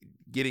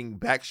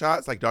back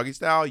shots like doggy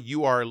style,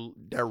 you are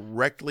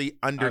directly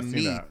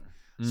underneath,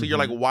 so you're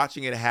like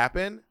watching it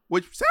happen,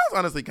 which sounds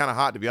honestly kind of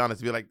hot, to be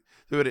honest.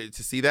 To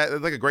see that,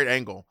 it's like a great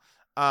angle.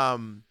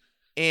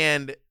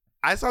 And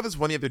I saw this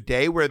one the other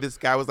day where this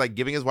guy was like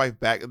giving his wife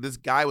back. This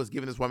guy was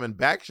giving this woman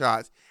back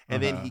shots,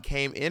 and then he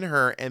came in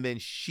her, and then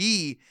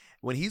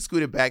when he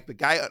scooted back,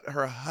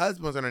 her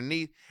husband was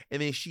underneath,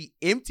 and then she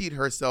emptied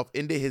herself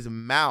into his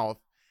mouth,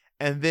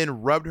 and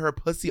then rubbed her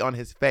pussy on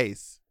his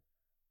face.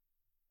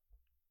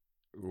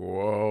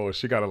 Whoa,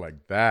 she got it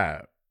like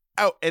that.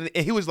 Oh, and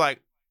he was like,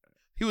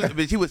 he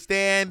was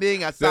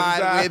standing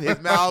outside with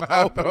his mouth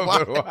open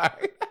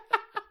wide.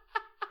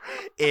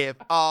 If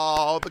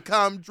all the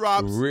cum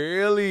drops,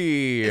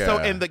 really. So,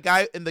 and the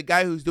guy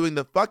who's doing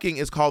the fucking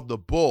is called the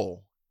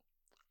bull.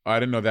 I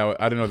didn't know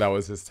that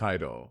was his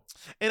title.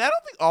 And I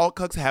don't think all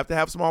cucks have to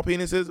have small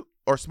penises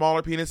or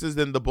smaller penises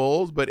than the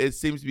bulls, but it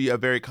seems to be a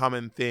very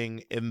common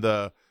thing in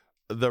the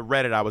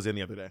Reddit I was in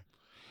the other day.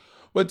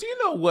 But do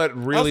you know what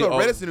really? Also,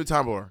 Reddit's the new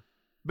Tumblr.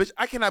 Bitch,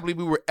 I cannot believe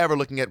we were ever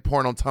looking at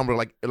porn on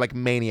Tumblr like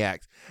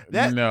maniacs.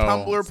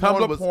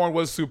 Tumblr porn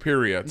was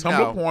superior.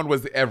 Tumblr porn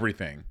was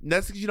everything.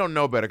 That's because you don't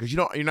know better, because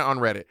you're not on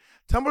Reddit.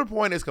 Tumblr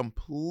porn is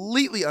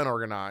completely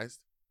unorganized.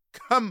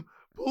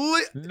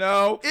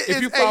 No,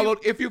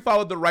 if you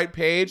followed the right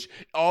page,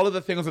 all of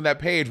the things on that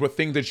page were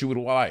things that you would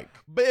like.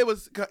 But it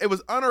was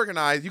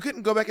unorganized. You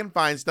couldn't go back and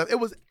find stuff. It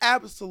was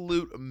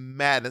absolute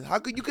madness. How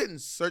could you couldn't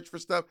search for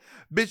stuff?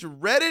 Bitch,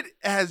 Reddit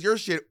has your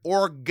shit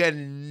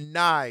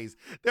organized.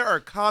 There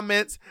are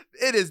comments.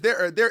 It is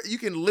there. You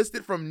can list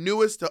it from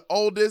newest to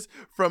oldest,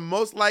 from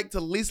most liked to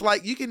least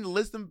liked. You can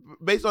list them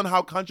based on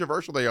how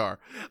controversial they are.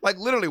 Like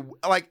literally,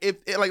 like if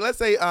let's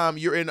say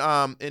you're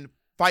in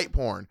fight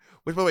porn.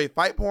 Which, by the way,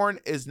 fight porn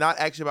is not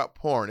actually about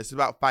porn. It's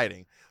about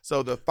fighting.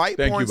 So the fight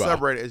porn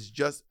subreddit is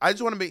just... I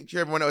just want to make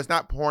sure everyone knows it's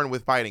not porn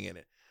with fighting in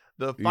it.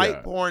 The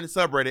fight porn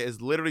subreddit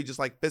is literally just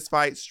like fist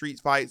fights, street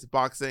fights,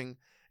 boxing.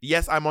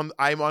 Yes, I'm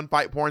on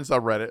fight porn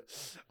subreddit.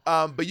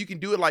 But you can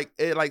do it like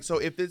so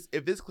if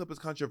this clip is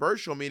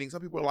controversial, meaning some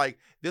people are like,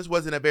 this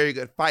wasn't a very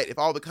good fight. If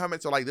all the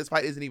comments are like, this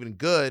fight isn't even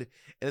good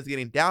and it's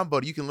getting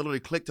downvoted, you can literally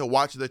click to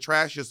watch the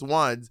trashiest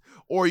ones,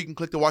 or you can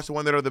click to watch the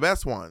one that are the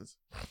best ones.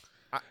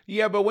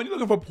 Yeah, but when you're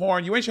looking for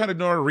porn, you ain't trying to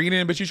do a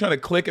reading, but you're trying to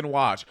click and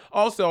watch.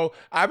 Also,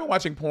 I've been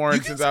watching porn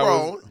since I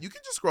was... You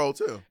can just scroll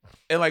too.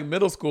 In like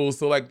middle school,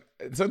 so like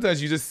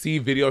sometimes you just see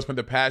videos from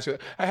the past. Have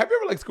you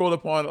ever like scrolled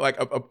upon like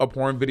a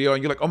porn video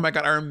and you're like, oh my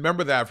God, I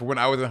remember that from when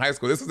I was in high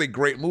school. This was a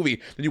great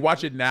movie. Then you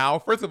watch it now.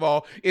 First of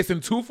all, it's in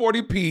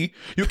 240p.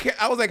 You can't.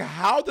 I was like,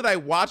 how did I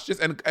watch this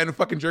and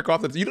fucking jerk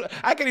off?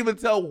 I can't even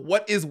tell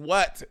what is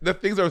what. The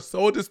things are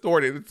so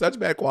distorted. It's such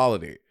bad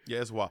quality.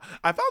 Yeah, it's wild.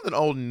 I found an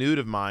old nude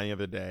of mine the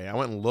other day. I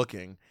went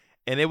looking,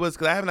 and it was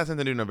because I haven't sent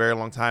a nude in a very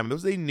long time. There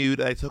was a nude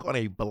that I took on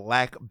a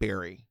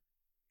BlackBerry.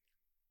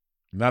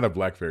 Not a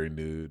BlackBerry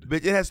nude.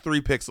 But it has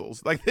 3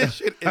 pixels. Like, this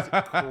shit is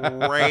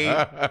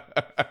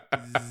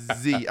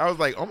crazy. I was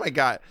like, oh my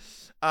God.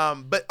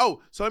 So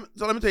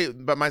let me tell you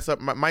about my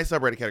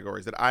subreddit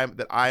categories that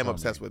I am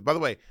obsessed with. By the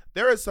way,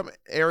 there are some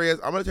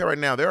areas I'm gonna tell you right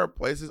now. There are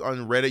places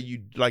on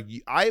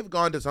Reddit I've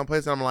gone to some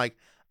place and I'm like,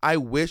 I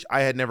wish I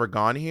had never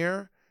gone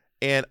here.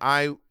 And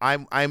I'm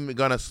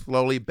gonna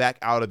slowly back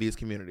out of these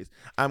communities.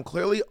 I'm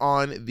clearly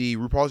on the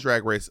RuPaul's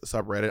Drag Race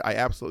subreddit. I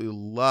absolutely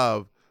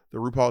love the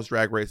RuPaul's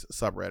Drag Race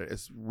subreddit.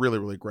 It's really,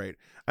 really great.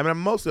 I mean,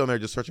 I'm mostly on there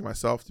just searching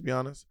myself, to be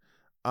honest.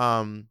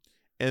 And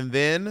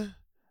then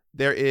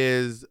there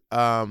is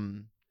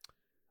I'm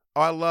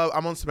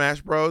on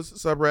Smash Bros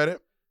subreddit.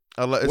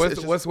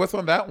 What's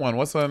on that one?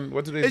 What do they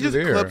do there? It's just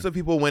clips of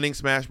people winning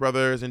Smash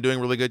Brothers and doing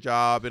a really good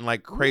job and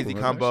like crazy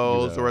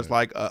combos, or it's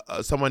like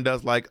someone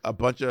does like a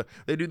bunch of,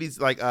 they do these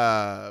like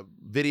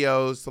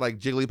videos to like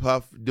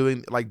Jigglypuff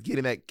doing like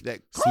getting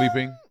that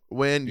sleeping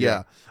win,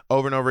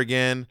 over and over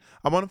again.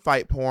 I'm on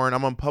fight porn.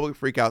 I'm on public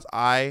freakouts.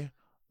 I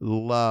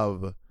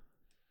love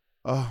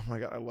Oh my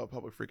God, I love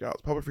public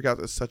freakouts. Public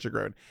freakouts is such a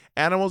great one.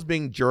 Animals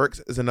being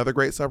jerks is another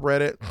great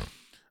subreddit.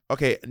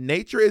 Okay,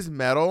 Nature is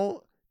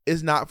Metal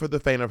is not for the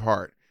faint of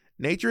heart.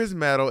 Nature is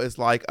Metal is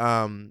like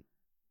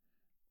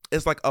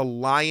it's like a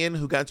lion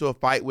who got into a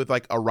fight with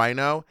like a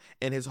rhino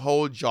and his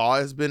whole jaw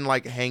has been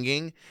like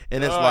hanging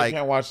and it's like I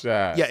can't watch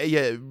that.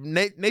 Yeah.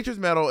 Nature's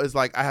Metal is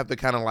like I have to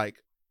kind of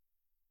like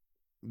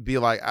be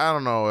like I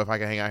don't know if I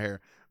can hang out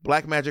here.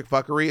 Black Magic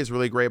Fuckery is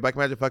really great. Black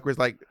Magic Fuckery is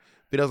like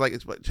videos like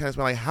it's trying to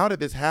explain like how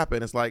did this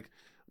happen? It's like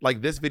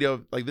this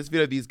video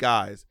of these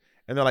guys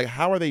and they're like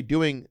how are they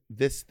doing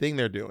this thing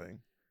they're doing?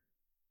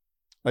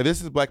 Like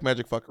this is Black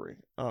Magic Fuckery.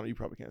 I don't know, you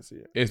probably can't see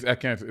it.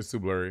 It's too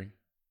blurry.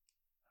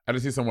 I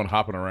just see someone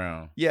hopping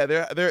around. Yeah,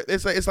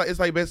 it's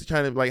like basically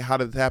trying to like how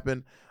did this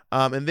happen?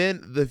 And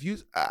then the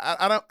views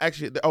I don't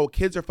actually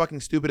Kids Are Fucking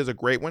Stupid is a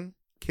great one.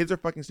 Kids Are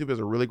Fucking Stupid is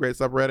a really great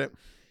subreddit.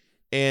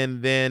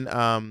 And then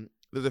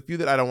there's a few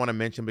that I don't want to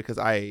mention because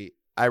I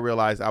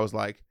realized I was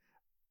like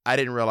I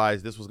didn't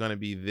realize this was going to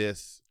be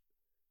this.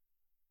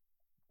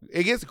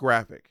 It gets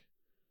graphic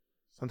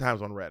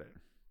sometimes on Reddit.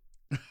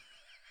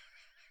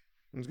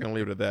 I'm just going to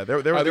leave it at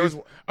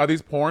that. Are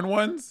these porn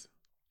ones?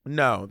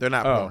 No, they're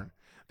not porn.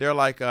 They're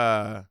like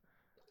they're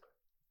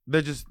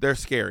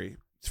scary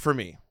for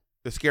me.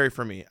 They're scary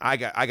for me. I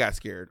got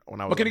scared when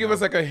I was. But can you give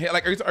us like a hint?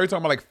 Like are you talking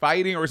about like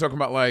fighting or are you talking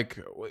about like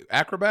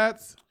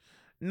acrobats?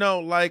 No,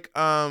 like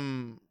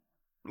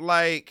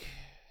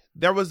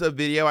there was a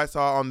video I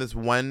saw on this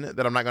one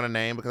that I'm not gonna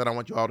name because I don't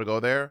want you all to go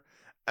there.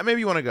 Maybe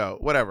you want to go,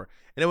 whatever.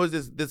 And it was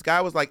this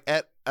guy was like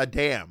at a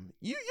dam.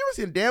 You ever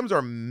seen dams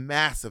are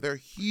massive? They're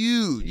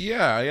huge.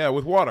 Yeah,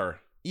 with water.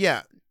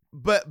 Yeah,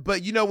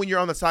 but you know when you're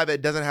on the side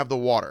that doesn't have the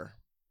water.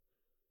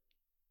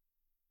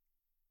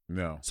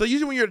 No. So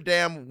usually when you're at a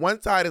dam,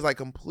 one side is like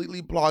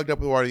completely clogged up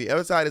with water. The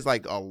other side is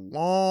like a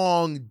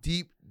long,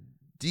 deep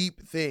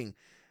thing,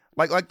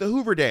 like the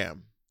Hoover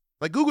Dam.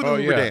 Like Google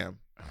the Hoover Dam.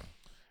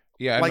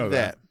 Yeah, I like know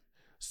that.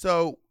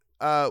 So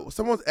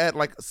someone's at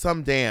like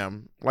some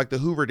dam, like the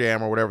Hoover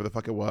Dam or whatever the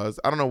fuck it was.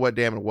 I don't know what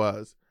dam it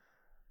was.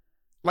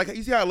 Like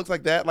you see how it looks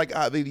like that? Like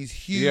these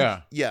huge,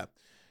 yeah.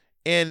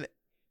 And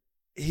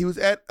he was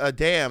at a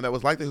dam that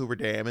was like the Hoover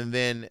Dam, and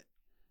then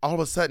all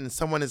of a sudden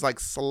someone is like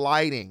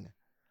sliding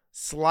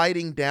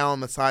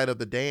down the side of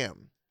the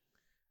dam.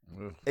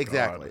 Oh,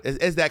 exactly.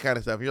 It's that kind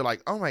of stuff. You're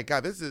like, oh my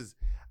God,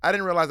 I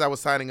didn't realize I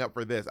was signing up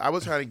for this. I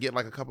was trying to get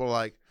like a couple of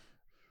like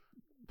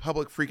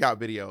public freak out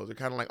videos. They're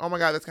kind of like, oh my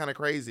God, that's kind of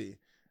crazy.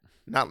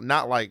 Not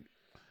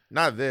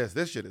this.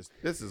 This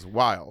is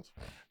wild.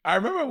 I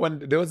remember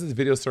when there was this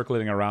video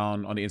circulating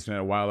around on the internet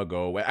a while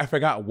ago. I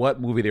forgot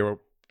what movie they were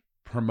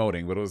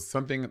promoting, but it was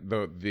something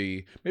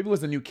maybe it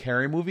was the new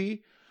Carrie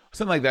movie.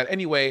 Something like that.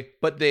 Anyway,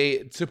 but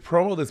to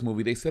promo this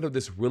movie, they set up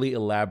this really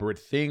elaborate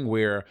thing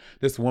where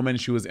this woman,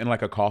 she was in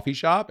like a coffee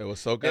shop. It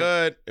was so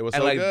good.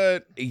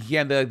 Good.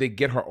 Yeah, and they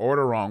get her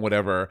order wrong,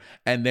 whatever.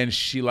 And then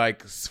she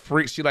like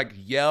freaks, she like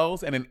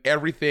yells, and then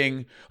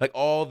everything, like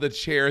all the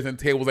chairs and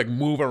tables like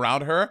move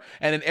around her.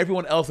 And then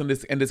everyone else in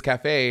this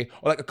cafe,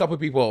 or like a couple of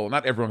people,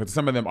 not everyone, because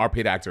some of them are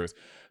paid actors.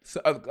 So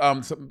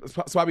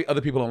probably other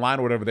people in line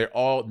or whatever,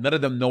 none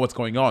of them know what's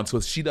going on. So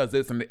she does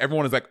this and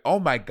everyone is like, oh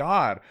my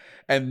God.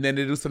 And then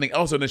they do something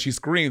else and then she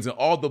screams and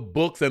all the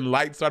books and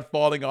lights start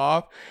falling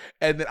off.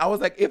 And then I was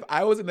like, if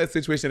I was in that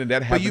situation and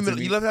that happened to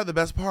me. You left out the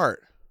best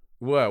part.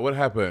 What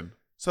happened?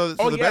 So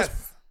the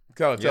best.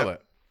 Tell it.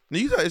 No,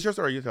 it's your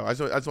story. You tell. I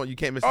just want you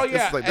can't miss. Oh, this.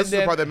 yeah. This is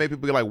the part that made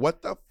people be like,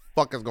 what the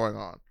fuck is going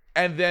on?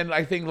 And then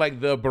I think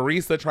like the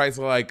barista tries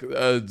to like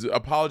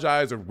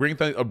apologize or bring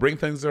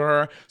things to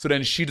her. So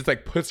then she just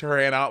like puts her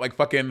hand out like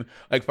fucking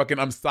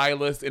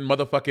Silas in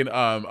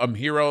motherfucking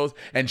Heroes,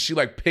 and she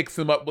like picks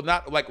him up, but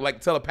not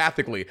like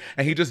telepathically.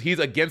 And he's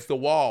against the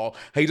wall.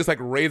 He's just like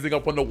raising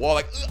up on the wall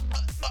like.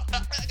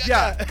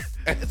 Yeah.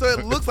 So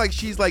it looks like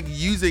she's like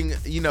using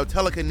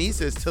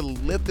telekinesis to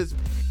lift this,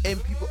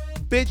 and people,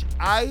 bitch,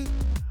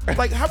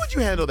 like how would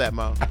you handle that,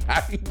 Mo?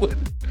 I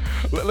wouldn't.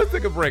 Let's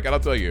take a break and I'll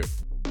tell you.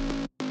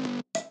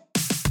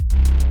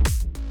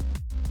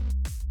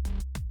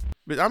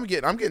 I'm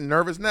getting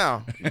nervous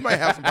now. You might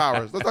have some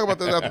powers. Let's talk about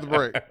this after the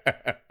break.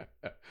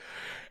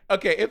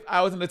 Okay, if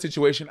I was in that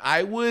situation,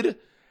 I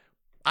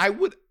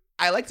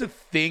like to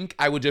think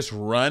I would just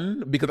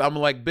run because I'm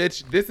like,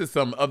 bitch, this is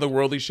some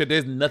otherworldly shit.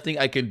 There's nothing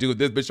I can do.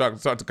 This bitch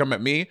start to come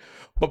at me.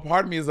 But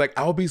part of me is like,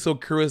 I would be so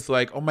curious,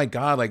 like, oh my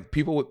God, like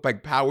people with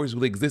like powers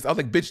really exist. I was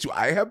like, bitch, do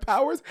I have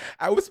powers?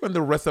 I would spend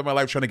the rest of my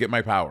life trying to get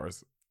my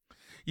powers.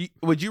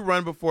 Would you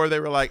run before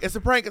they were like, it's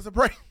a prank, it's a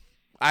prank?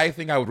 I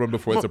think I would run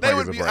before it's a prank.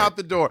 They would be out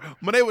the door.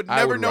 Monet would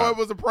never know it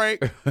was a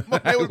prank.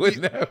 Monet would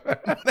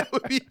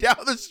be down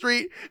the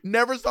street,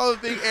 never saw the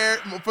thing air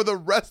for the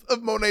rest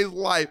of Monet's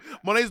life.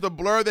 Monet's the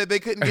blur that they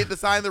couldn't get to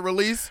sign the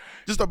release,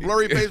 just a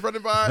blurry face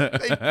running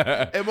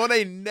by. And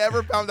Monet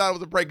never found out it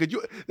was a prank. There's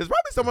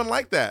probably someone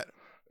like that.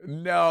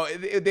 No,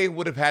 they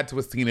would have had to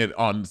have seen it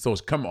on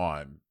social. Come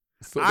on.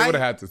 So they would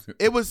have had to.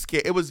 It was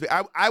scary. It was.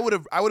 I would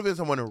have been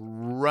someone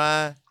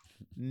running.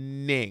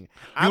 You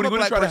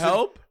would try to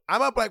help?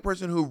 I'm a black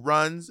person who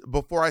runs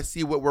before I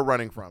see what we're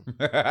running from.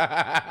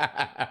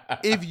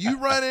 If you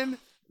running,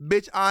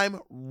 bitch, I'm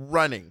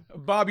running.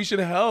 Bob, you should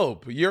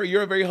help.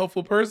 You're a very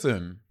helpful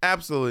person.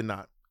 Absolutely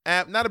not.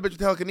 Not a bitch with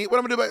telekinesis. What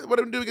am I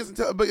gonna do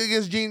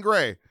against Jean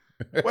Grey?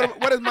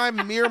 What is my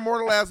mere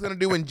mortal ass gonna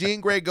do when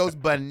Jean Grey goes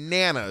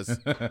bananas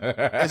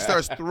and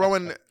starts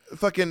throwing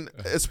fucking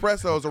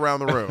espressos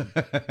around the room?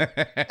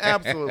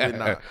 Absolutely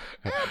not.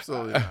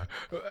 Absolutely not.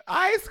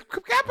 Ice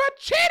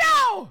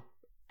cappuccino.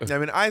 I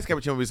mean, ice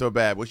cappuccino would be so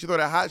bad. When she throw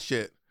that hot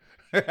shit,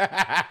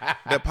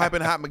 that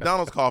piping hot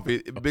McDonald's coffee,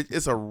 bitch,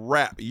 it's a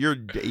wrap. You're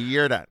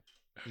done.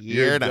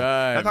 You're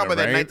done. I'm talking about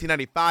that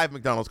 1995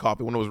 McDonald's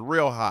coffee when it was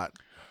real hot.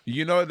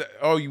 You know,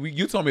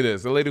 you told me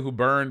this. A lady who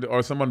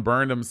someone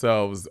burned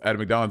themselves at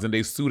McDonald's and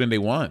they sued and they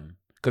won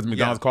because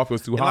McDonald's coffee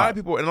was too hot. A lot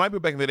of people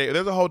back in the day,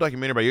 there's a whole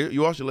documentary about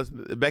you all should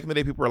listen. Back in the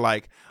day, people were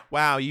like,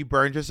 wow, you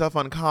burned yourself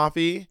on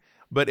coffee.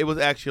 But it was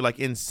actually like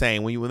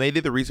insane. When they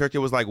did the research, it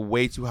was like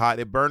way too hot.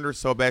 It burned her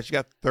so bad. She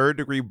got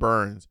 3rd-degree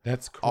burns.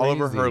 That's crazy. All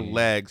over her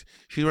legs.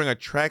 She's wearing a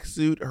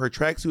tracksuit. Her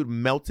tracksuit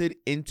melted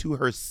into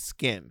her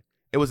skin.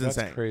 It was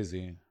insane. That's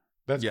crazy.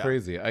 That's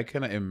crazy. I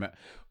cannot imagine.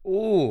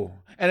 Ooh.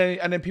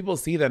 And then people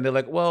see that and they're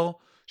like, well,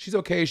 she's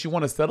okay. She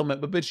won a settlement.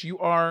 But bitch, you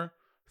are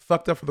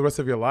fucked up for the rest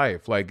of your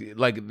life. Like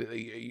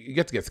you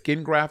get to get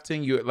skin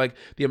grafting. You like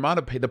the amount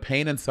of the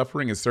pain and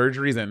suffering and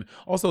surgeries and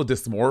also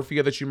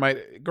dysmorphia that you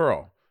might,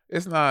 girl.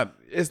 It's not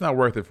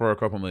worth it for a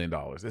couple $1 million.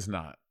 It's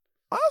not.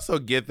 I also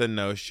get the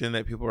notion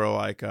that people are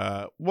like,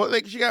 well,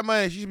 like she got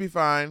money, she should be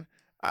fine.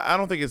 I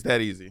don't think it's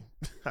that easy.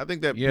 I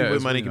think that people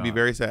with money really can be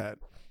very sad.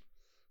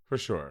 For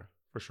sure.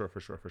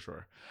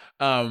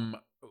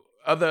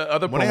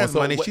 Other when promos, she has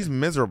money, she's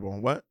miserable.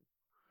 What?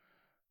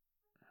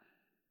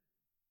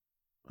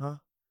 Huh?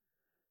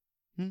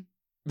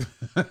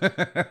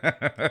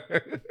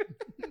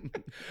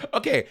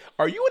 Okay,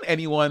 are you in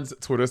anyone's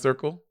Twitter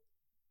circle?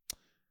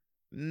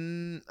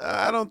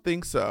 I don't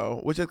think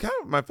so. Which is kind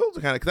of my feelings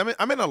are kind of because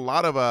I'm in a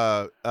lot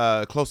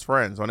of close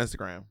friends on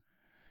Instagram.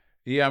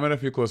 Yeah, I'm in a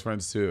few close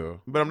friends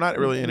too, but I'm not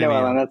really in no, any.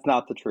 Alan, that's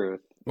not the truth.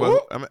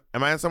 Well,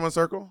 am I in someone's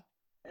circle?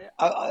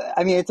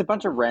 I mean, it's a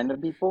bunch of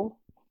random people.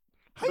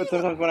 But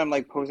sometimes when I'm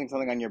like posting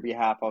something on your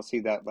behalf, I'll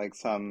see that like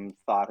some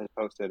thought has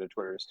posted a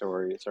Twitter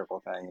story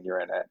circle thing, and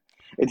you're in it.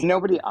 It's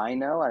nobody I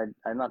know.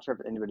 I'm not sure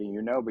if anybody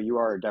you know, but you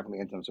are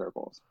definitely in some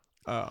circles.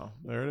 Oh,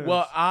 there it is.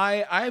 Well,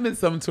 I am in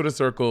some Twitter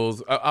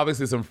circles.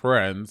 Obviously, some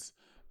friends,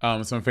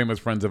 some famous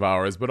friends of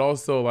ours, but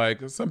also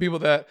like some people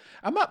that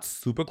I'm not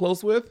super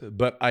close with,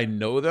 but I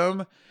know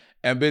them.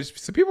 And bitch,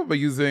 some people are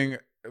using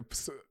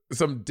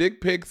some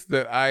dick pics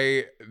that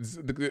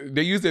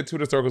they use their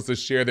Twitter circles to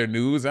share their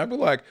news. And I'd be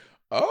like,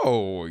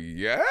 oh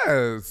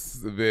yes,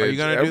 bitch. Are you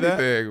gonna do that?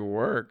 Everything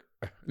work?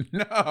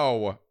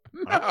 No.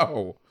 I don't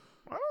know.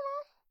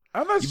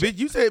 I'm not sure.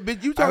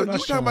 Bitch, you talking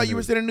about you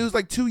were sending news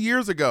like 2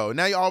 years ago.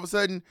 Now you all of a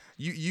sudden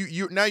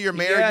you now you're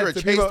married. Yeah, you're a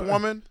chaste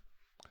woman.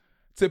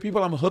 To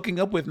people I'm hooking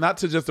up with, not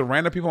to just the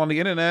random people on the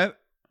internet.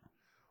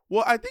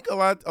 Well, I think a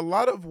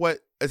lot of what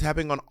is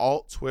happening on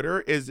alt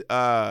Twitter is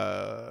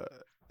the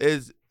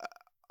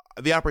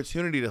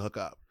opportunity to hook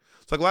up.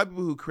 So like a lot of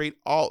people who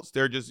create alts,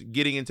 they're just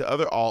getting into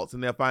other alts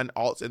and they'll find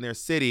alts in their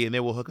city and they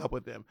will hook up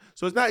with them.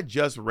 So it's not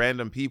just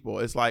random people.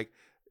 It's like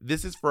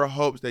this is for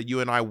hopes that you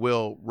and I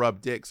will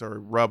rub dicks or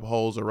rub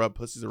holes or rub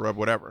pussies or rub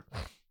whatever.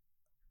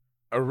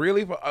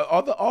 Really,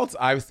 all the alts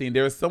I've seen,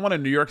 there was someone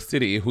in New York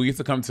City who used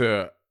to come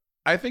to,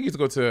 he's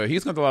come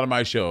to a lot of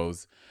my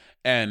shows.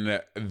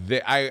 And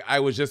I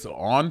was just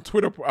on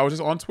Twitter. I was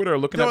just on Twitter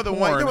looking at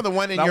porn. You know the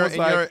one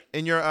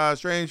in your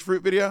Strange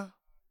Fruit video?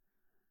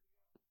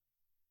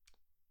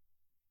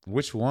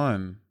 Which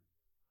one?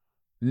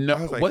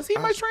 No, was he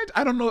my strange?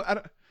 I don't know.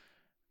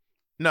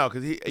 No,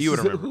 because you would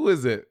remember. Who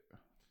is it?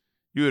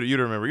 You would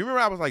remember. You remember?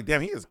 I was like,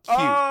 damn, he is cute.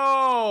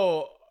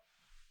 Oh,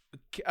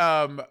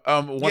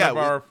 one of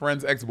our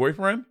friend's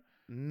ex-boyfriend.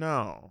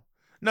 No,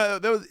 there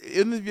was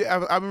in this video.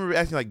 I remember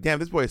asking like, damn,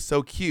 this boy is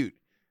so cute.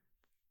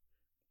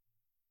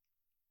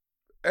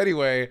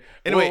 Anyway,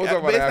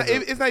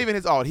 it's not even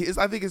his alt.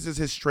 I think it's just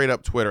his straight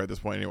up Twitter at this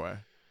point. Anyway,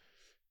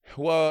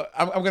 well,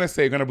 I'm gonna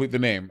bleep the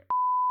name.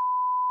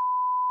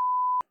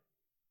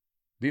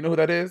 Do you know who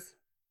that is?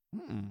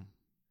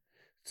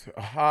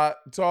 Hot,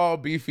 tall,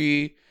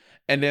 beefy.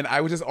 And then I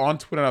was just on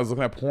Twitter and I was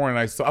looking at porn and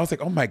I was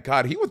like, oh my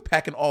God, he was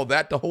packing all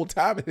that the whole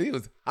time and he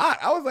was hot.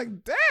 I was like,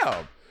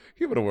 damn,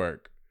 he would have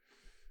worked.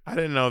 I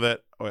didn't know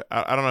that.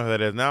 I don't know who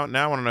that is. Now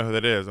I want to know who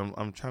that is.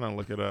 I'm trying to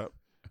look it up.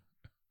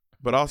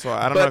 But also,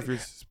 I don't know if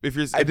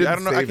you're I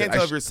don't know. I can't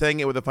tell if you're saying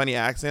it with a funny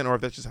accent or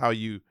if that's just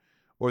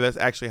or that's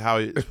actually how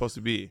it's supposed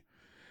to be.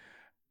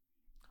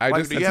 I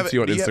just sent it to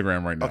you on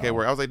Instagram right now. Okay,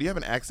 where I was like, do you have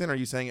an accent or are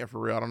you saying it for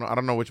real? I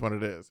don't know which one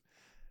it is.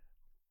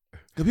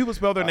 Because people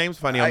spell their names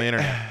funny on the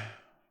internet.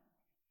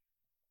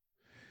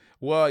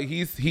 Well,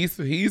 he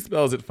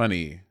spells it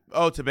funny.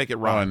 Oh, to make it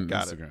wrong. On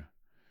Got Instagram.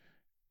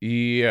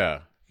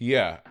 it.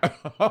 Yeah.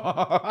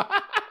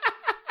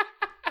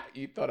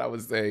 You thought I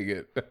was saying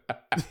it.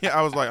 Yeah,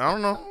 I was like, I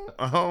don't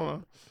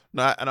know.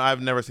 No,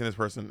 I've never seen this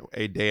person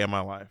a day in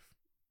my life.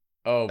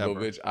 Oh, but Ever.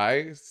 bitch,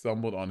 I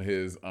stumbled on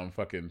his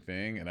fucking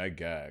thing and I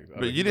gagged.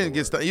 But you didn't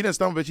get you didn't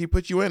stumble, bitch. He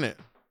put you in it.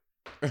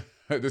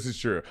 This is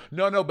true.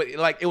 No, but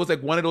like it was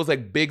like one of those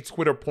like big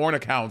Twitter porn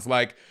accounts,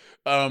 like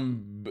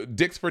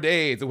Dicks for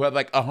Days, who had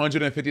like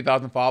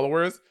 150,000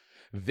 followers.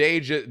 They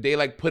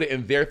like put it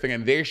in their thing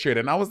and they shared it,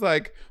 and I was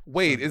like,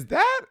 wait, is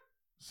that?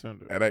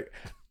 Send it. And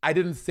I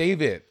didn't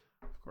save it.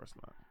 Of course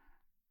not.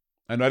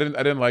 I know I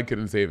didn't like it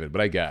and save it,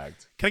 but I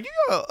gagged. Can I give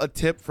you a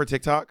tip for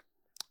TikTok?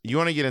 You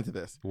want to get into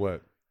this?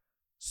 What?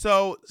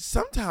 So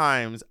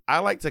sometimes I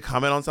like to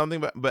comment on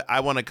something, but I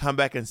want to come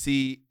back and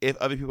see if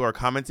other people are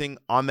commenting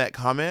on that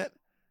comment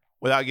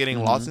without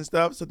getting lost and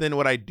stuff. So then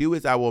what I do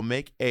is I will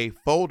make a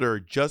folder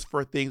just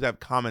for things I've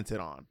commented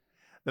on.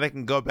 Then I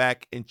can go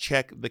back and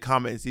check the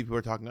comment and see if people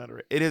are talking under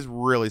it. It has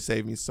really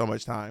saved me so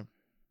much time.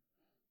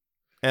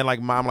 And like,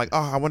 I'm like,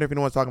 oh, I wonder if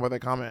anyone's talking about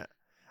that comment.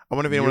 I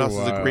wonder if anyone else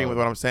is agreeing with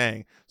what I'm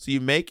saying. So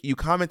you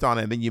comment on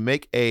it, and then you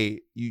make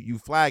you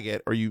flag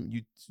it, or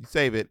you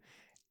save it,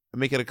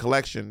 make it a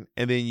collection,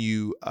 and then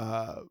you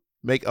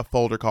make a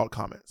folder called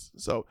comments.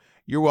 So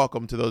you're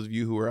welcome to those of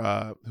you who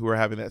are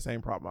having that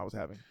same problem I was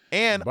having.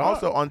 And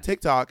also on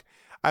TikTok,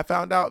 I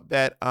found out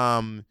that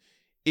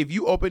if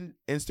you open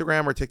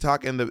Instagram or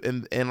TikTok and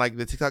like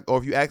the TikTok, or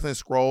if you accidentally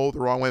scroll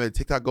the wrong way, the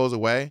TikTok goes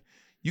away,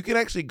 you can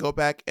actually go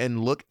back and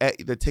look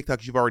at the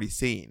TikToks you've already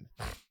seen.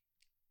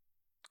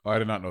 Oh, I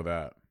did not know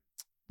that.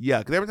 Yeah,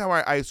 because every time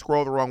I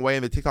scroll the wrong way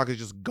and the TikTok is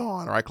just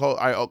gone, or I close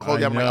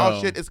down, I'm like, oh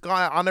shit, it's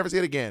gone. I'll never see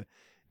it again.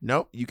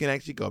 Nope, you can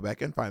actually go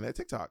back and find that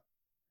TikTok.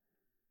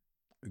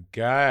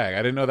 Gag, I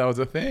didn't know that was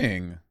a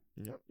thing.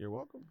 Yep, you're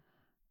welcome.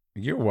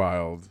 You're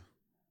wild.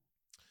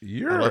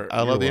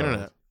 I love the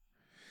internet.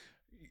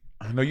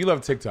 I know you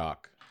love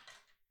TikTok.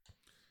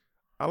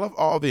 I love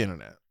all the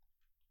internet.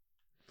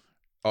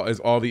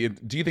 Oh, do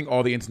you think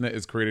all the internet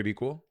is created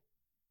equal?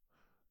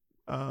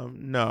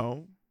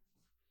 No.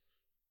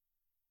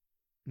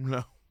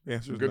 No, the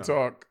answer is Good no.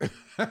 talk.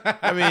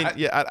 I mean,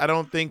 yeah, I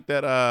don't think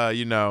that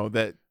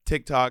that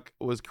TikTok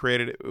was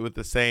created with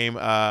the same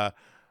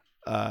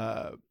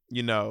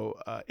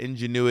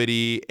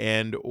ingenuity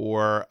and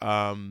or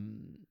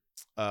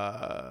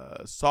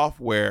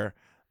software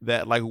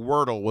that like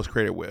Wordle was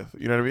created with.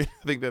 You know what I mean?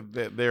 I think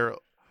that they're a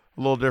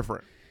little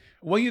different.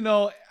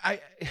 Well, I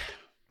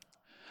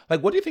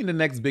like, what do you think the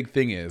next big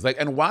thing is? Like,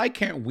 and why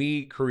can't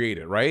we create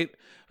it, right?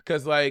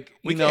 Because like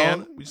we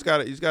just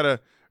gotta.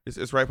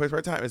 It's right place,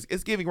 right time.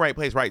 It's giving right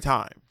place, right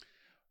time.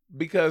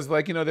 Because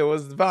like, there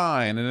was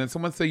Vine, and then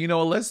someone said,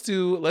 let's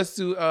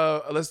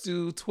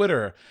do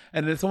Twitter,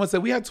 and then someone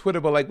said we had Twitter,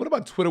 but like, what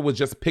about Twitter with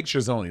just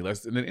pictures only?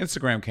 And then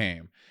Instagram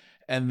came,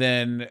 and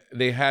then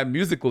they had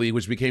Musical.ly,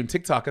 which became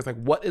TikTok. It's like,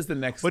 what is the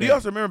next? But thing? you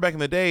also remember back in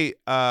the day,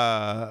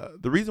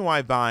 the reason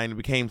why Vine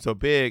became so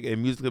big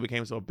and Musical.ly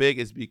became so big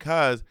is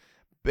because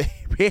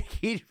Instagram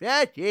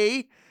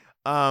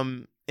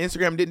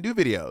didn't do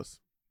videos.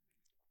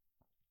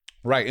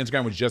 Right,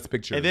 Instagram was just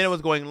pictures. And then it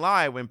was going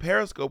live when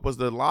Periscope was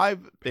the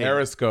live thing.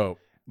 Periscope.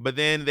 But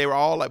then they were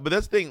all like, but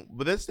this thing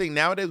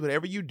nowadays,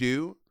 whatever you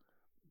do,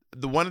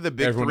 one of the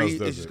big Everyone three else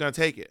does is just it. going to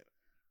take it.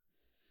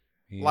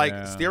 Yeah.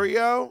 Like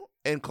Stereo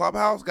and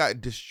Clubhouse got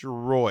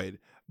destroyed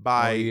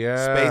by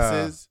yeah.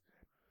 Spaces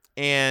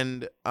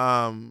and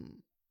I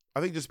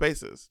think just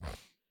Spaces.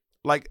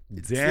 Like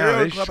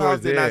Stereo and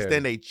Clubhouse did not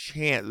stand a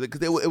chance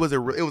because it was a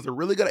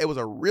really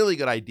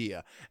good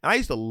idea, and I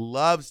used to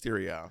love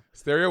Stereo.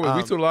 We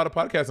do a lot of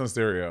podcasts on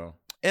Stereo,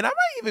 and I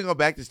might even go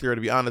back to Stereo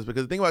to be honest,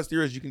 because the thing about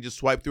Stereo is you can just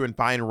swipe through and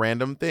find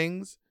random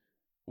things,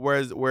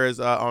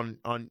 whereas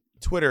on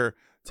Twitter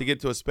to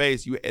get to a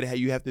space you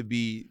have to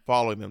be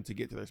following them to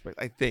get to their space.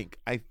 I think.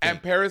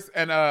 And Paris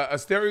and a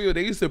Stereo,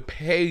 they used to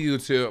pay you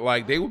to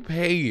like they would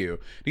pay you.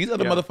 These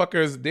other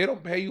motherfuckers, they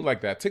don't pay you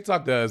like that.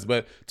 TikTok does,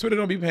 but Twitter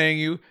don't be paying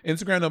you.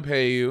 Instagram don't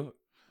pay you.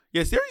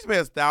 Yeah, Stereo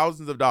pays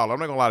thousands of dollars. I'm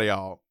not gonna lie to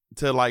y'all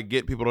to like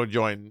get people to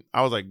join.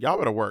 I was like, y'all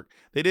better work.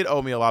 They did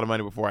owe me a lot of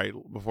money before they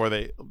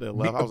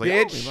left. I was like,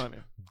 y'all owe me money.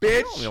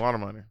 They owe me a lot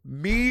of money.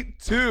 Me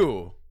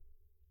too.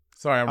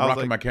 Sorry, I'm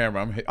rocking my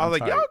camera. I was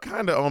like, y'all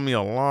kind of owe me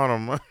a lot of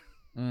money.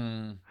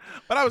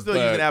 But I was still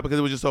using that because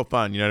it was just so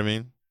fun. You know what I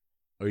mean?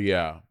 Oh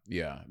yeah,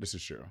 this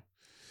is true.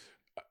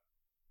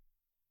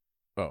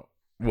 Oh,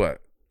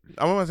 what?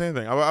 I'm not saying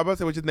anything. I'm about to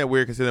say, which isn't that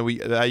weird considering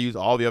that I use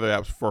all the other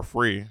apps for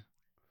free.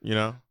 You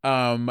know?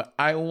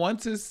 I want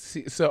to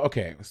see.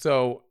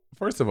 So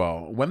first of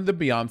all, when the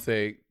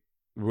Beyonce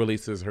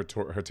releases her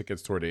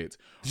tickets tour dates,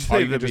 are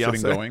you interested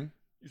in going?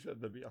 You said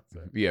the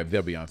Beyonce. Yeah,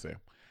 the Beyonce.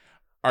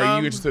 Are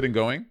you interested in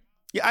going?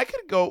 Yeah, I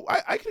could go.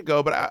 I could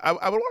go, but I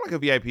would want like a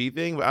VIP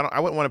thing. But I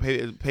wouldn't want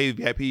to pay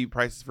VIP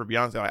prices for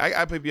Beyonce. Like,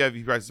 I pay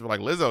VIP prices for like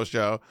Lizzo's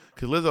show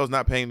because Lizzo's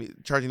not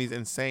charging these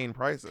insane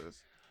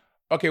prices.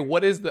 Okay,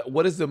 what is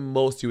the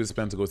most you would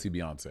spend to go see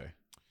Beyonce?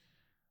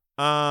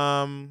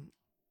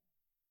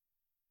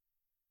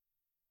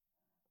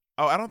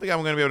 Oh, I don't think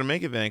I'm gonna be able to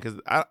make it then because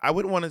I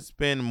wouldn't want to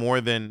spend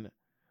more than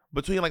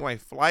between like my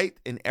flight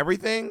and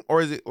everything,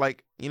 or is it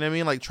like, you know what I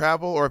mean, like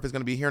travel, or if it's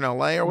gonna be here in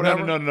LA or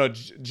whatever? No.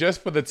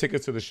 Just for the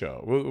tickets to the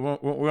show. We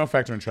won't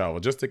factor in travel.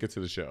 Just tickets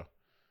to the show.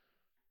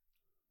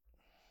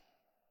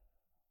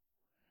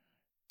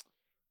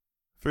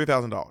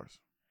 $3,000.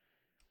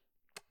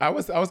 I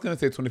was gonna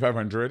say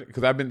 2,500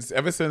 because I've been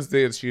ever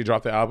since she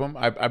dropped the album.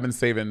 I've been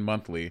saving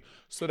monthly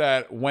so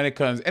that when it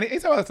comes, and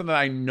anytime it's something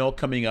I know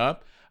coming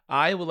up,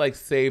 I would like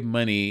save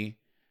money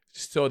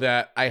so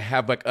that I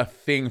have like a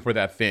thing for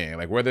that thing,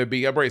 like whether it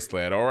be a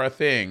bracelet or a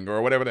thing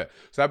or whatever that.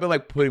 So I've been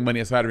like putting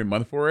money aside every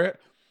month for it.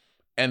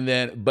 And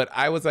then, but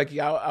I was like,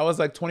 yeah, I was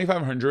like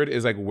 2,500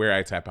 is like where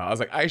I tap out. I was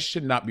like, I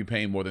should not be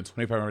paying more than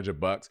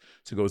 $2,500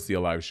 to go see a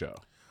live show.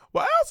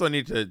 Well, I also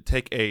need to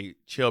take a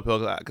chill pill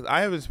because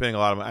I have been spending a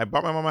lot of money. I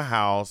bought my mom a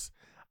house.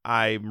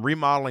 I'm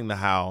remodeling the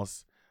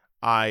house.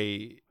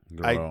 I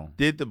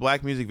did the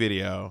Black music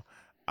video.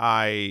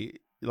 I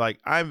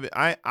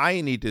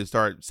need to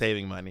start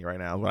saving money right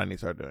now is what I need to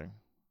start doing.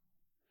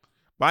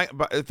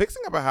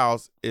 Fixing up a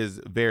house is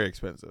very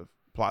expensive.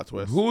 Plot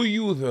twist.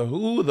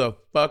 Who the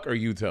fuck are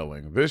you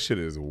telling? This shit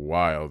is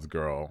wild,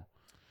 girl.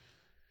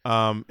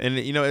 And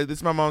you know, this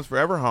is my mom's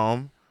forever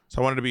home,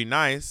 so I wanted to be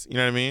nice. You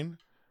know what I mean?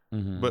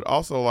 Mm-hmm. But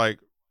also like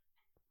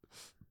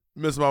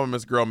Miss Mama,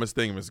 Miss Girl, Miss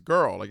Thing, Miss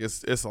Girl. Like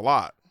it's a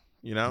lot.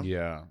 You know?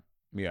 Yeah.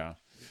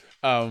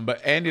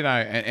 But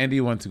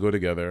Andy want to go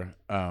together.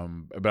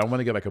 But I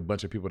want to get like a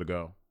bunch of people to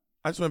go.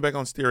 I just went back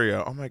on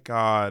stereo. Oh my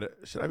God.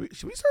 Should we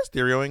start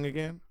stereoing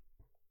again?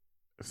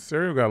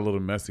 Stereo got a little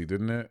messy,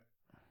 didn't it?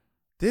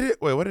 Did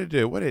it? Wait, what did it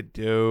do? What did it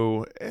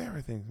do?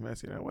 Everything's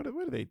messy now. What did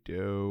they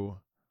do?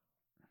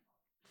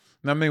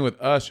 I mean, with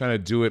us trying to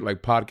do it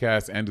like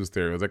podcast and do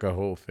stereo, it's like a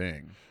whole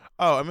thing.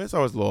 Oh, I mean, it's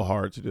always a little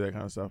hard to do that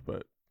kind of stuff,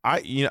 but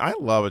I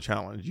love a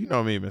challenge. You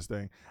know me, Miss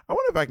Thing. I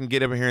wonder if I can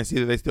get up in here and see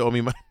that they still owe me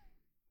money.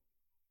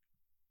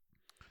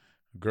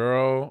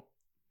 Girl,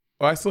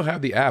 I still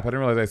have the app. I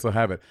didn't realize I still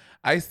have it.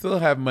 I still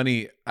have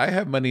money. I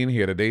have money in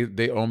here that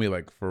they owe me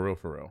like for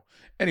real.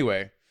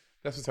 Anyway,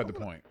 that's beside the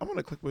point. I'm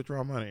gonna click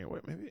withdraw money.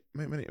 Wait, maybe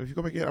if you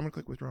go back in, I'm gonna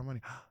click withdraw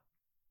money.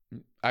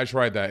 I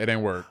tried that. It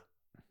ain't work.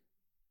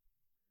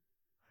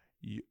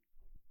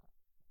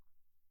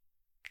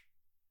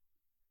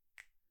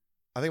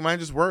 I think mine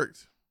just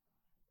worked.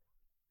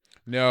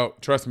 No,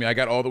 trust me, I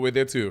got all the way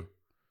there too.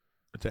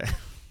 Okay.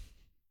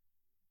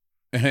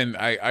 And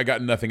I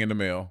got nothing in the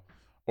mail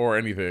or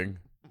anything.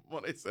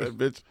 What they said,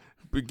 bitch.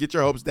 Get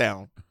your hopes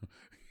down.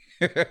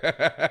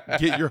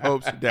 Get your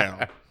hopes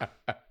down.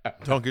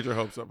 Don't get your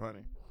hopes up,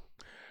 honey.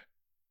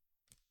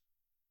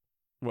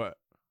 What?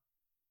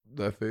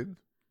 Nothing.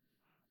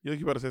 You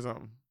about to say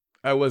something?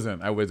 I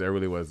wasn't. I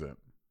really wasn't.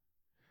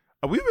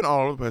 We've been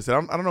all over the place. I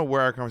don't know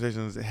where our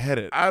conversation is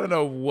headed. I don't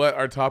know what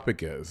our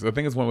topic is. I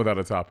think it's one without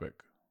a topic.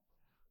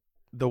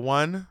 The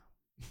one?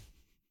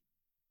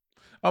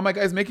 Oh my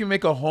God, it's making me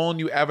make a whole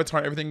new avatar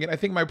and everything again. I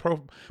think my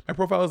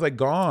profile is like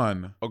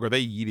gone. Oh, girl,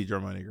 they yeeted your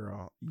money,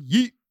 girl.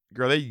 Yeet.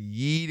 Girl, they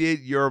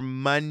yeeted your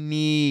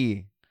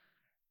money.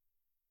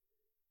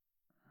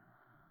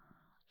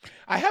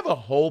 I have a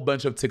whole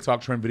bunch of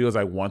TikTok trend videos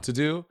I want to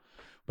do,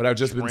 but I've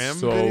just been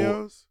so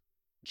videos?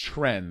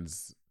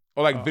 Trends.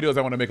 Or like videos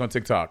I want to make on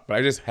TikTok, but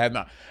I just have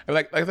not. I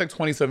like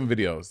 27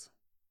 videos.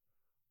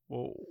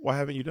 Well, why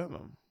haven't you done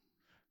them?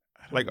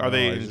 Like, are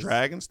they in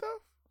drag and stuff?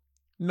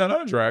 No,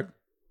 not in drag.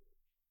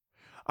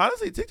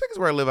 Honestly, TikTok is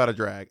where I live out of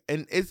drag.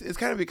 And it's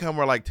kind of become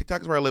where like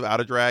TikTok is where I live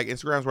out of drag.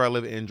 Instagram is where I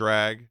live in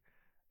drag.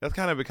 That's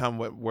kind of become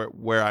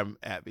where I'm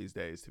at these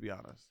days, to be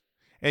honest.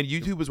 And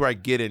YouTube is where I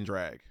get in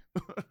drag.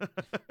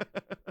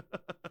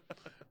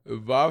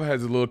 Bob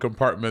has little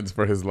compartments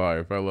for his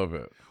life. I love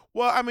it.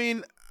 Well, I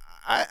mean,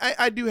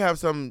 I do have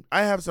some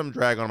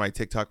drag on my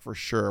TikTok for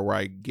sure where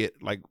I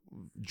get like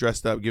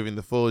dressed up, giving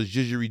the full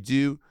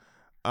didgeridoo.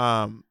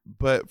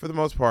 But for the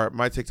most part,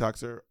 my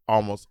TikToks are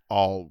almost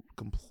all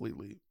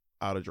completely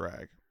out of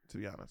drag, to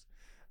be honest.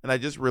 And I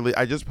just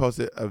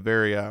posted a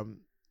very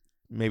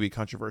maybe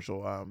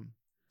controversial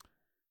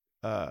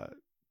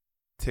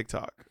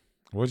TikTok.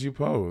 What'd you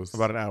post?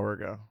 About an hour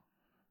ago.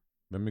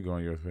 Let me go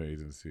on your page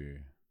and see.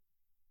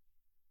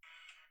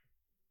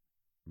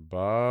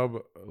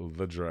 Bob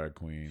the drag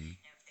queen. Now,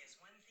 if there's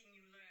one thing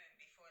you learn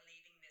before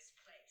leaving this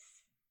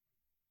place,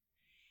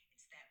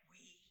 it's that we,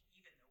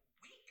 even the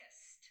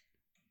weakest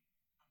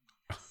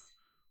among us,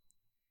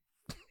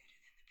 are better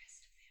than the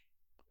best of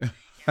them.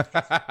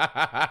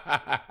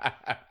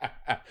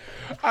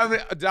 I mean,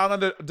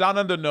 down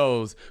under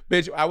nose,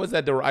 bitch.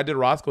 I did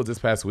Roscoe's this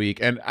past week,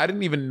 and I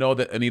didn't even know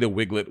that Anita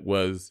Wiglet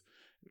was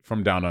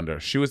from Down Under.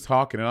 She was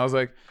talking, and I was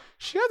like,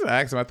 she has an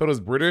accent. I thought it was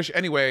British.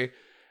 Anyway.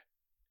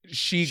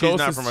 She's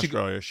not from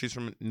Australia. She's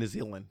from New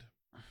Zealand.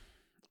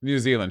 New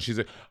Zealand.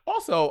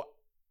 Also,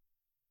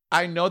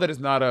 I know that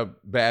it's not a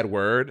bad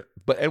word,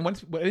 but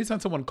anytime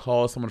someone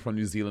calls someone from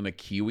New Zealand a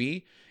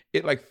Kiwi,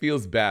 it like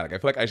feels bad. Like, I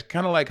feel like I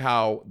kind of like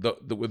how the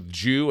with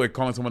Jew, like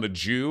calling someone a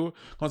Jew,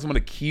 calling someone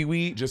a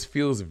Kiwi just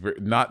feels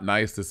not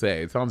nice to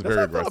say. It sounds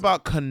very aggressive.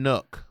 About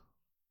Canuck.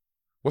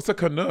 What's a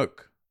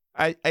Canuck?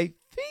 I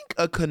think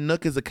a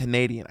Canuck is a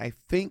Canadian. I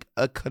think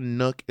a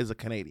Canuck is a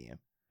Canadian.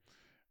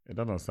 It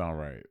doesn't sound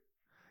right.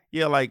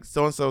 Yeah, like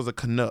so-and-so is a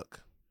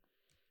Canuck.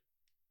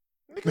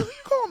 Nigga, who you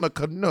calling a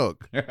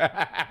Canuck?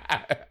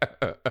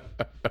 The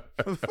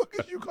fuck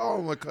is you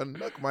calling a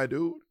Canuck, my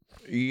dude?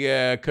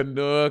 Yeah,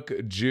 Canuck,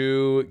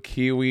 Jew,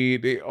 Kiwi,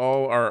 they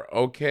all are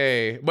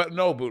okay. But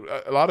no,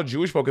 but a lot of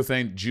Jewish folk are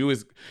saying Jew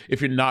is,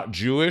 if you're not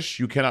Jewish,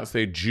 you cannot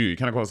say Jew. You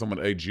cannot call someone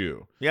a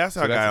Jew. Yeah, I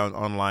saw a guy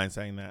online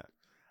saying that.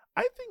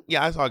 I think,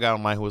 yeah, I saw a guy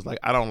online who was like,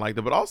 I don't like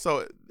that. But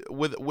also,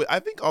 I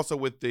think also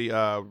with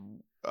the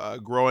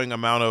growing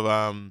amount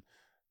of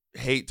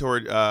hate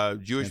toward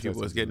Jewish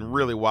people is getting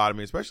really wild. I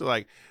mean, especially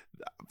like,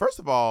 first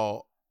of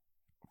all,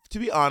 to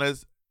be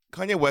honest,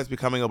 Kanye West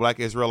becoming a black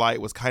Israelite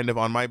was kind of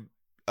on my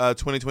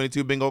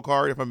 2022 bingo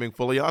card, if I'm being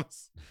fully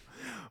honest.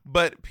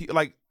 But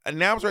like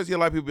now I'm starting to see a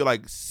lot of people be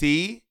like,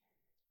 see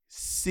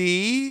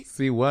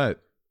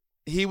what?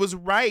 He was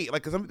right.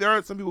 Like, because there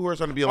are some people who are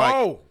starting to be like,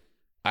 oh,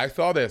 I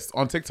saw this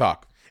on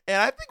TikTok. And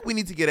I think we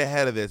need to get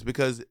ahead of this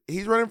because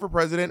he's running for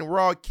president and we're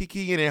all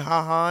kikiing and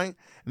ha-haing.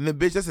 And the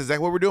bitch, that's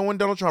exactly what we're doing when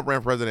Donald Trump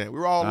ran for president. We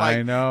were all like,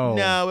 I know.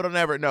 No, it'll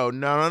never.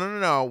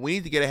 No. We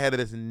need to get ahead of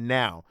this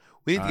now.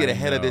 We need to get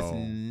ahead of this.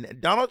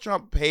 Donald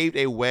Trump paved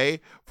a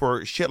way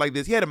for shit like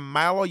this. He had a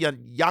Milo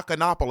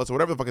Yiannopoulos, or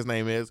whatever the fuck his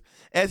name is,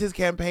 as his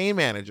campaign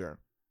manager.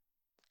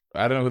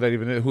 I don't know who that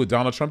even is. Who,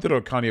 Donald Trump did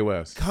or Kanye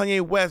West?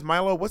 Kanye West.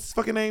 Milo, what's his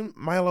fucking name?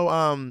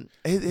 Milo,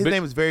 his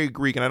name is very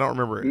Greek and I don't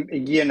remember it.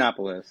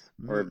 Yiannopoulos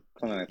or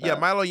something like that. Yeah,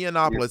 Milo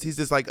Yiannopoulos. He's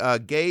this like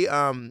gay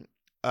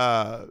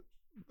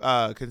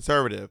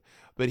conservative,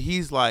 but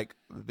he's like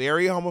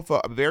very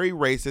homophobic, very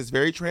racist,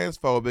 very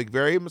transphobic,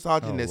 very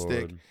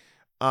misogynistic.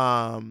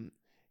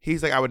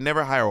 He's like, I would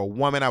never hire a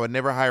woman. I would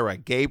never hire a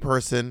gay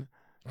person.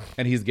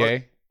 And he's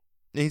gay?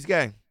 He's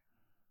gay.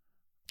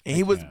 And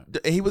he was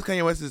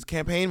Kanye West's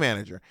campaign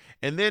manager.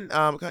 And then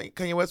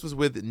Kanye West was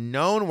with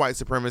known white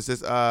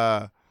supremacists.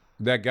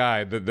 That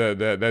guy,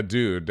 that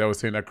dude that was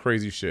saying that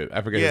crazy shit.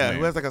 I forget his name. Yeah,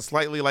 who has like a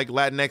slightly like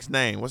Latinx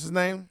name. What's his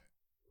name?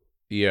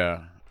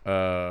 Yeah.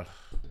 I'll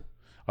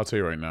tell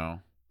you right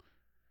now.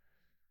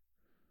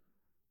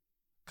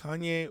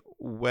 Kanye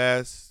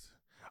West.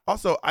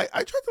 Also, I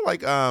tried to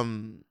like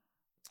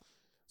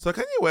so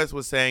Kanye West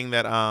was saying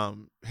that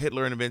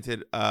Hitler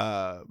invented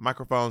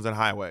microphones and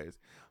highways.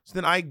 So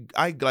then I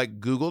like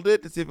Googled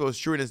it to see if it was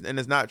true, and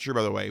it's not true,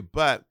 by the way.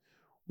 But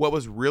what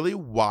was really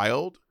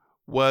wild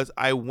was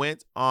I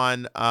went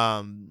on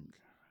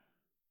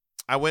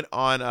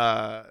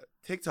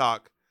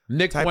TikTok.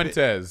 Nick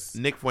Fuentes,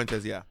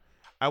 yeah.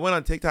 I went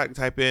on TikTok to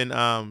type in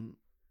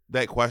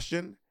that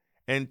question,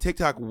 and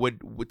TikTok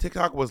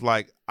was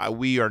like,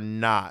 we are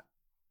not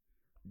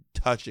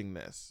touching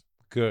this.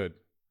 Good.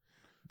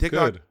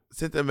 TikTok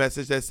sent a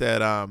message that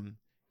said,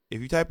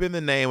 if you type in the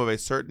name of a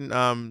certain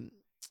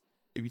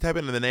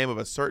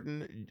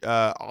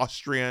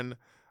Austrian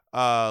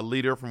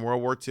leader from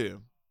World War II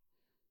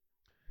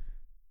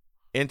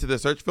into the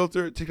search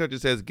filter, TikTok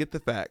just says, get the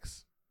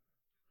facts.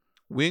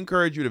 We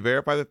encourage you to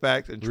verify the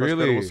facts and trust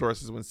credible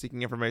sources when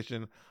seeking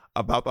information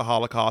about the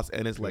Holocaust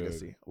and its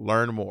legacy.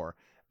 Learn more.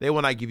 They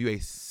will not give you a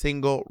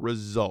single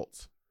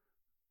result.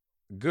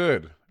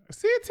 Good.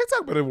 See,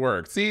 TikTok better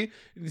work. See,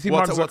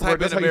 Mark Zuckerberg,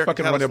 that's how you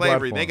fucking run their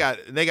platform.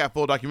 They got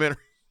full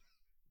documentary.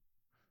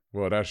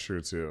 Well, that's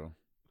true too.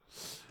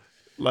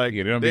 Like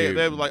they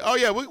were like, oh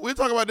yeah, we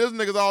talk about this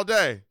niggas all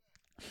day.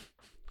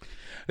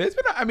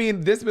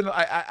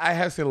 I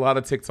have seen a lot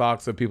of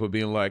TikToks of people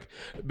being like,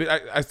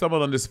 I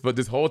stumbled on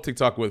this whole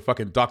TikTok with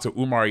fucking Dr.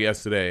 Umar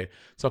yesterday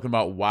talking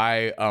about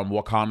why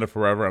Wakanda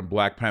Forever and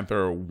Black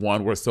Panther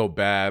 1 were so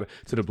bad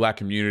to the black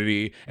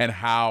community and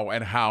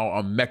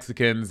how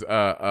Mexicans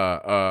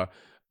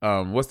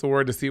what's the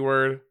word, the C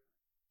word?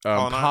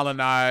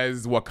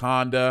 Colonized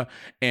Wakanda,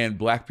 and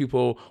black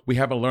people, we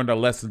haven't learned our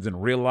lessons in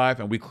real life,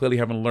 and we clearly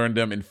haven't learned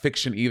them in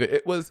fiction either.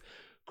 It was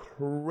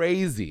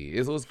crazy.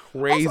 It was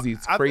crazy.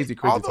 Also, crazy.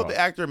 Although the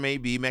actor may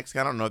be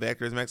Mexican, I don't know if the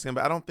actor is Mexican,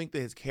 but I don't think that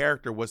his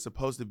character was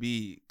supposed to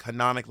be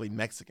canonically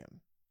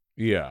Mexican.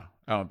 Yeah,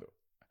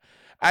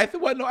 I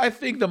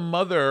think the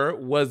mother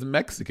was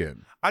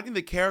Mexican. I think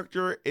the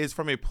character is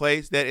from a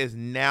place that is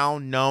now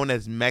known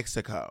as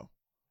Mexico.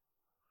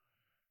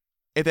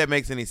 If that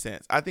makes any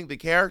sense. I think the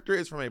character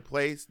is from a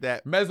place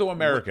that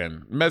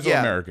Mesoamerican.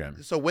 Yeah.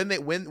 So when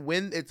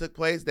it took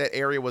place, that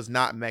area was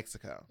not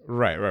Mexico.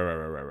 Right.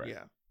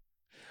 Yeah.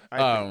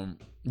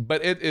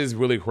 But it is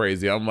really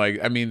crazy. I'm like,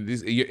 I mean,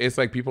 it's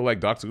like people like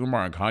Dr.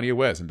 Umar and Kanye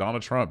West and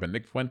Donald Trump and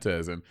Nick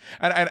Fuentes and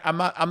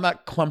I'm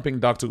not clumping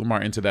Dr.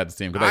 Umar into that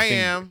same.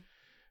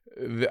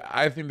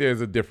 I think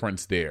there's a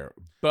difference there.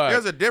 But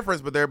there's a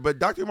difference, but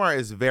Dr. Umar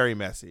is very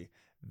messy.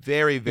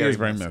 Very, very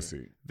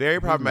messy. Very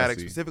problematic,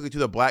 specifically to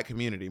the black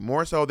community,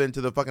 more so than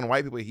to the fucking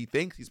white people he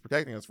thinks he's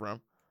protecting us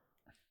from.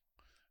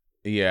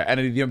 Yeah,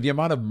 and the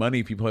amount of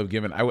money people have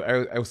given.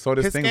 I saw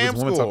this thing. Scam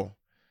school.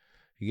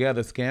 Yeah,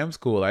 the scam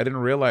school. I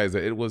didn't realize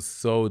that it was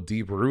so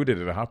deep rooted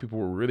and how people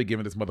were really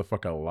giving this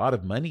motherfucker a lot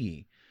of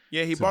money.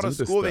 Yeah, he bought a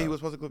school that he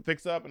was supposed to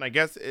fix up, and I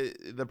guess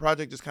the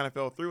project just kind of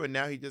fell through, and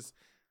now he just,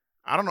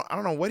 I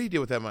don't know what he did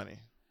with that money.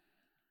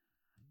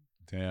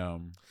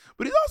 Damn.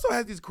 But he also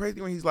has these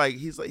crazy when he has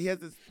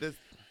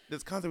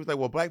this concept with like,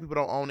 well, black people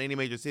don't own any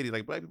major cities.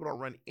 Like black people don't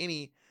run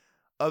any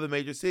other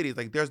major cities.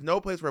 Like there's no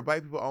place where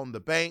black people own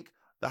the bank,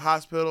 the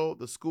hospital,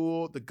 the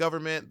school, the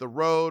government, the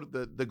road,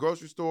 the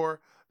grocery store,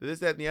 the this,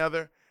 that, and the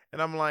other.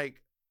 And I'm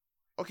like,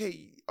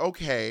 okay.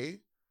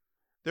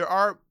 There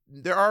are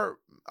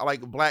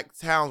like black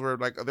towns where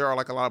like there are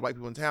like a lot of black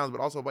people in towns,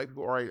 but also black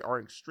people are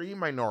an extreme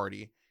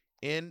minority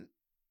in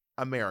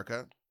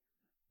America,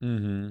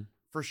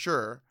 for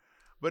sure.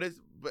 But I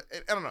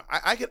don't know.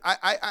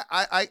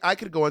 I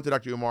could go into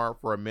Dr. Umar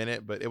for a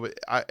minute, but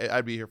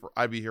I'd be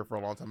here for a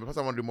long time. Plus,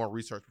 I want to do more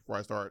research before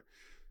I start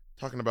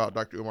talking about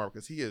Dr. Umar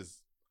because he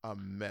is a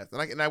mess,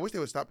 and I wish they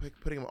would stop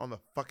putting him on the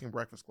fucking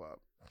Breakfast Club.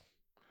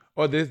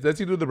 Oh, does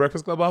he do the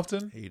Breakfast Club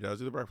often? He does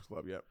do the Breakfast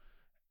Club. Yep.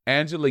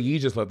 Angela Yee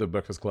just left the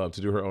Breakfast Club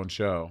to do her own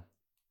show.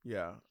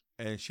 Yeah,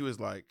 and she was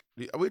like,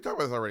 we talked about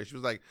this already. She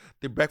was like,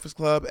 the Breakfast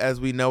Club as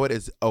we know it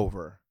is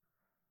over.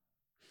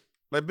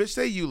 Like, bitch,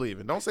 say you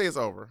leaving. Don't say it's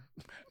over.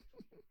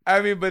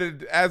 I mean, but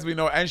as we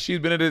know, and she's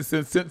been at it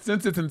since its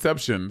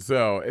inception,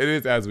 so it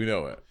is as we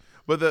know it.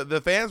 But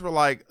the fans were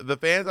like, the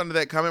fans under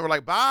that comment were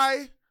like,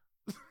 bye.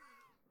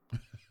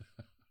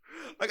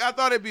 Like, I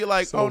thought it'd be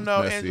like, So oh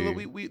no, messy.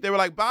 Angela, they were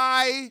like,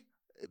 bye,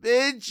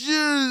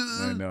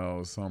 bitches. I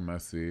know, so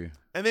messy.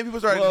 And then people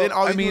started, Well, then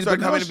all these I mean, people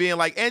started but now coming and being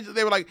like, Angela,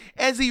 they were like,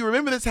 Angela, you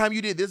remember this time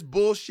you did this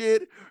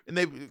bullshit? And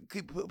they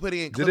keep putting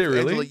in clips Did they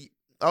of really? Angela.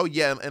 Oh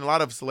yeah, and a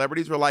lot of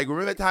celebrities were like,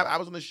 remember that time I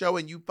was on the show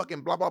and you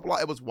fucking blah, blah, blah.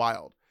 It was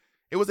wild.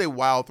 It was a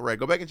wild thread.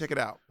 Go back and check it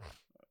out.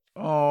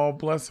 Oh,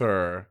 bless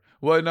her.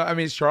 Well, no, I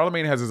mean,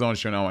 Charlamagne has his own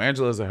show now.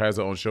 Angela has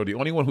her own show. The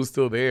only one who's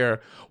still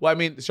there, well, I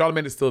mean,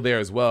 Charlamagne is still there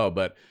as well,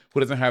 but who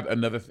doesn't have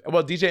another?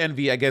 Well, DJ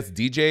Envy, I guess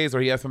DJs,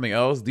 or he has something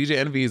else. DJ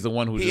Envy is the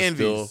one who He just envies.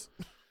 still.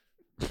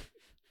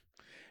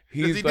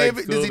 He's does like he, does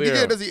he still DJ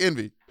there. or does he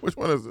envy? Which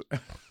one is it?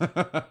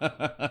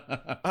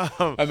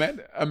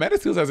 Amanda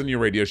Seales has a new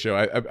radio show.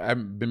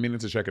 I've been meaning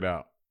to check it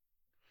out.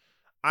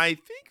 I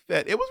think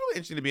that it was really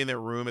interesting to be in that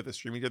room at the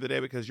streaming the other day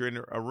because you're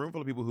in a room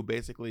full of people who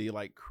basically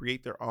like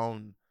create their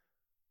own,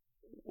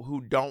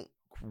 who don't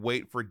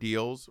wait for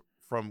deals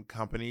from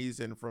companies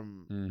and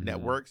from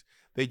networks.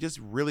 They just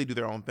really do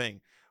their own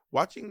thing.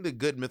 Watching the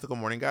Good Mythical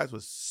Morning guys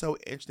was so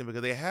interesting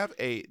because they have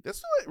this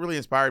is what really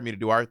inspired me to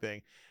do our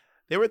thing.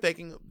 They were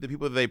thanking the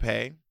people that they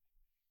pay,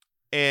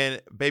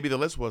 and baby, the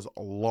list was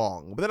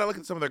long. But then I look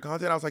at some of their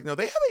content, I was like, no,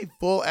 they have a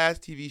full-ass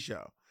TV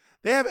show.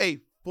 They have a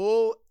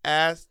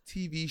full-ass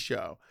TV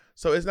show.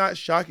 So it's not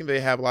shocking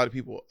they have a lot of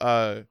people.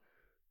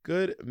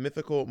 Good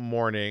Mythical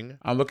Morning.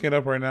 I'm looking it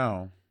up right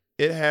now.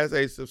 It has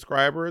a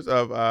subscribers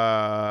of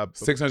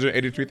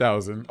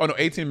 683,000. Oh no,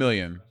 18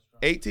 million.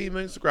 18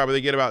 million subscribers.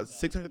 They get about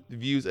 600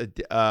 views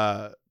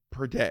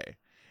per day.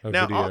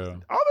 Now,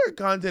 Video. all their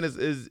content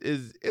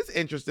is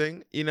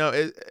interesting. You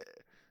know,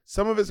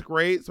 some of it's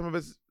great, some of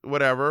it's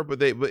whatever. But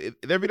their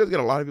videos get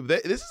a lot of people.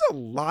 This is a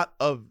lot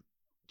of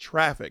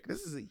traffic.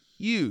 This is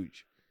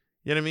huge.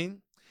 You know what I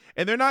mean?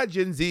 And they're not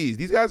Gen Zs.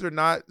 These guys are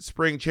not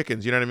spring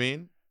chickens. You know what I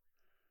mean?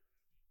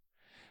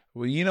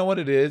 Well, you know what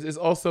it is? It's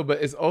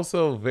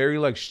also very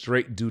like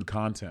straight dude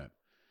content.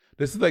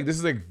 This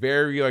is like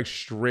very like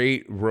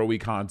straight rowy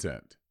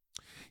content.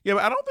 Yeah,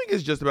 but I don't think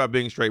it's just about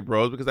being straight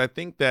bros because I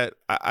think that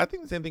I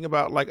think the same thing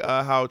about like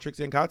how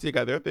Trixie and Katya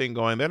got their thing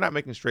going. They're not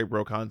making straight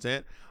bro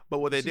content, but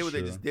what they did was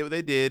they just did what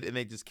they did and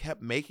they just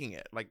kept making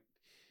it. Like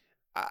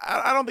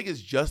I don't think it's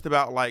just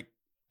about like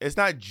it's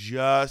not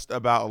just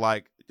about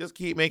like just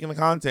keep making the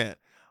content,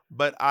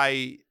 but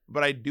I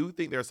do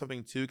think there's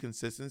something to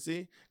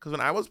consistency because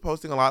when I was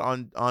posting a lot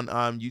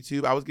on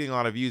YouTube, I was getting a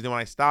lot of views, and when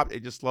I stopped,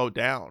 it just slowed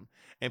down,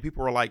 and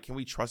people were like, "Can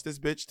we trust this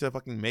bitch to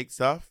fucking make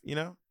stuff?" You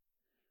know?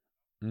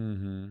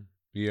 Mm-hmm.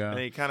 Yeah. And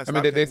it kind of. I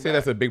mean, they say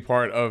that's a big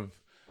part of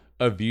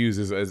views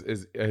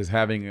is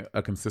having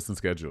a consistent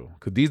schedule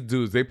because these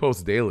dudes they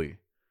post daily.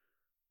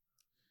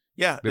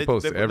 Yeah, they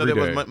post every they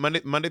day.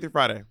 post Monday through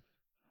Friday,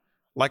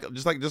 like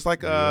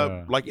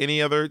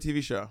any other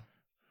TV show.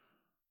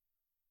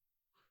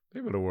 They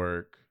go to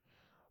work.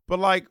 But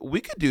like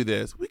we could do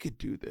this,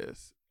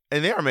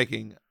 and they are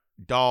making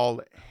doll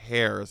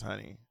hairs,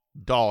 honey,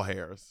 doll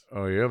hairs.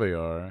 Oh yeah, they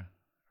are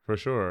for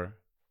sure.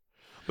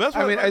 But that's I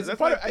what mean, that's as what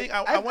part I of- think.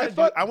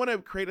 I I want to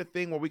create a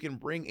thing where we can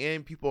bring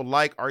in people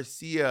like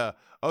Arcia,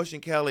 Ocean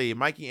Kelly,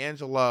 Mikey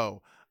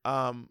Angelo,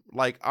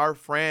 like our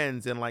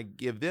friends, and like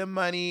give them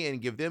money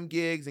and give them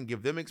gigs and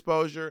give them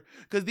exposure.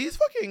 Because these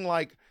fucking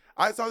like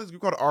I saw this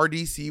group called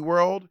RDC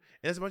World,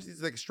 and it's a bunch of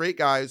these like straight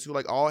guys who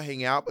like all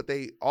hang out, but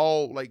they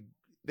all like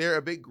they're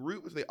a big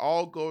group, so they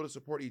all go to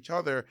support each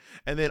other,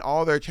 and then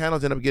all their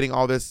channels end up getting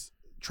all this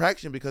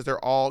traction because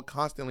they're all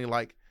constantly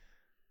like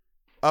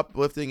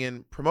uplifting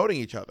and promoting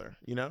each other,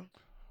 you know?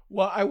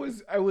 Well,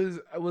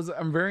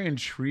 I'm very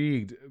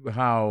intrigued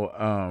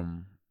how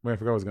wait, I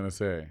forgot what I was gonna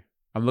say.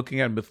 I'm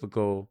looking at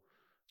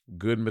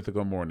Good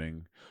Mythical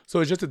Morning.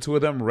 So it's just the two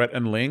of them, Rhett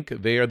and Link.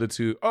 They are the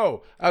two.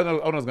 Oh, I know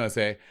what I was gonna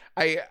say.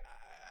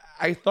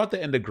 I thought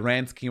that in the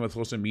grand scheme of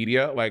social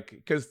media, like,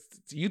 because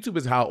YouTube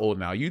is how old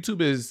now? YouTube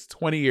is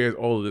 20 years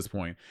old at this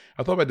point.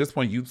 I thought by this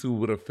point YouTube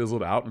would have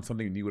fizzled out and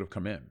something new would have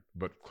come in,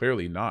 but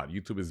clearly not.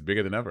 YouTube is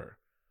bigger than ever.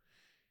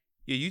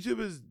 Yeah,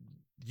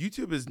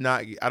 YouTube is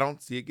not. I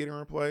don't see it getting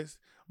replaced.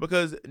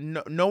 because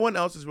no one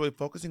else is really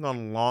focusing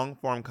on long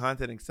form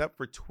content except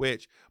for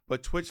Twitch.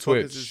 But Twitch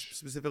focuses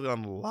specifically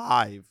on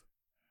live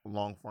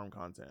long form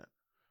content.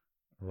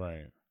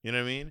 Right. You know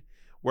what I mean?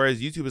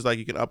 Whereas YouTube is like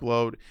you can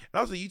upload, and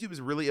also YouTube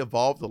has really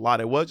evolved a lot.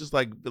 It was just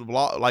like the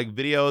vlog, like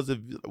videos of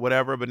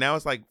whatever, but now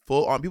it's like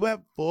full on. People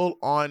have full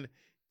on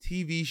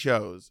TV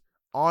shows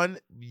on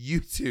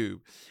YouTube,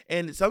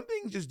 and some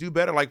things just do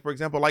better. Like for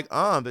example, like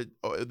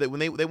when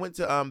they went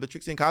to the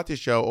Trixie and Katya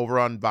show over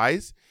on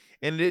Vice,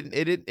 and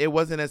it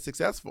wasn't as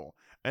successful,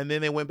 and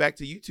then they went back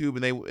to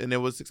YouTube and it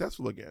was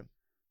successful again.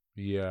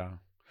 Yeah.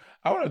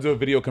 I want to do a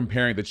video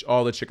comparing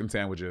all the chicken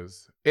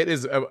sandwiches. It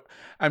is,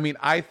 I mean,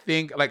 I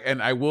think like, and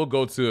I will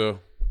go to,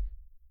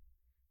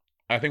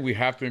 I think we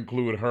have to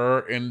include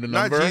her in the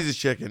number. Not Jesus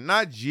chicken.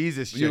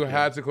 You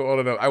had to call all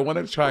of them. I want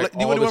to try. Do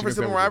you want to do it for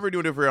Similar Rivalry or do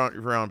you do it for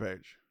your own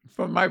page?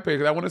 From my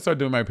page. I want to start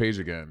doing my page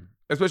again,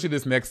 especially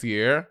this next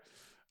year.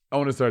 I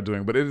want to start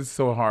doing, but it is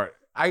so hard.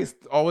 I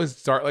always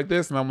start like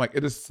this, and I'm like,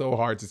 it is so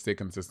hard to stay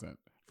consistent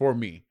for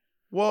me.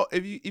 Well,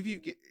 if you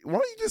why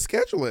don't you just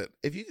schedule it?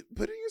 If you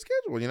put it in your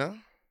schedule, you know.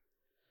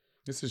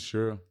 This is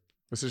true.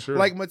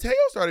 Like Mateo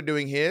started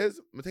doing his.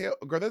 Mateo,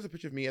 girl, there's a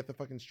picture of me at the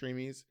fucking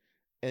Streamies,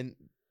 and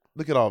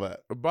look at all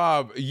that.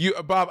 Bob,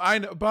 I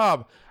know,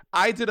 Bob,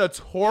 I did a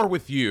tour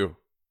with you,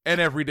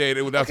 and every day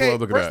that's what I was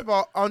looking at. First of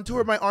all, on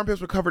tour, my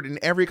armpits were covered in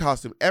every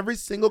costume. Every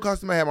single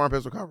costume I had, my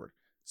armpits were covered.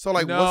 So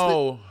like,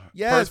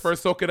 yes.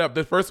 First, soak it up.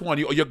 The first one,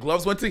 your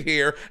gloves went to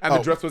here, and the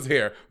dress was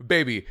here,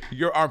 baby.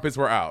 Your armpits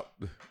were out.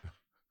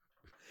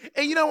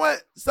 And you know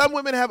what? Some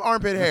women have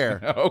armpit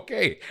hair.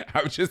 Okay,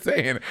 I'm just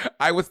saying.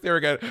 I was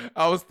staring at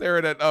those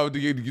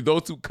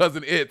two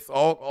cousin its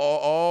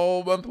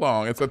all month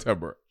long in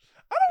September.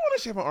 I don't want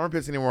to shave my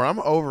armpits anymore. I'm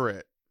over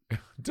it.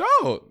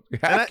 Don't.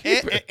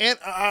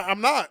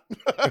 I'm not.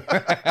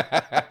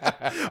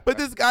 But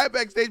this guy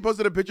backstage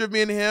posted a picture of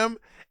me and him,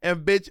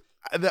 and bitch,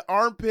 the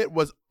armpit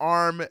was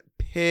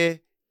armpitting.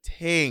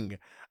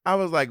 I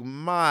was like,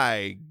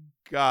 my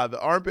God,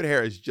 the armpit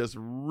hair is just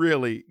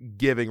really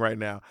giving right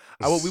now.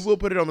 We will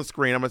put it on the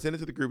screen. I'm gonna send it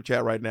to the group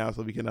chat right now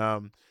so we can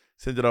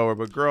send it over.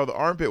 But girl, the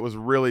armpit was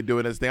really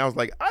doing this thing. I was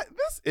like,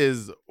 this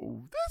is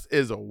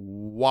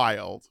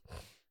wild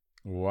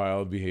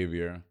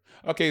behavior.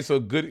 Okay, so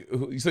good.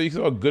 So you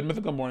saw a Good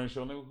Mythical Morning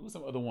Show. Who's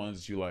some other ones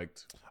that you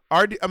liked?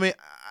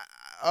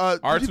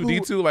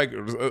 R2D2. Like,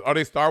 are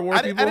they Star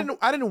Wars people?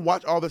 I didn't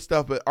watch all this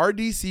stuff, but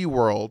RDC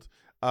World.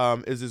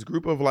 Is this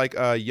group of like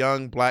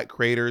young black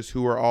creators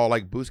who are all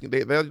like boosting.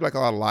 They do like a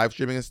lot of live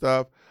streaming and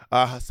stuff.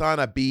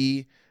 Hassan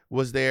Abi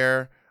was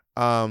there.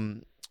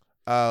 Cooking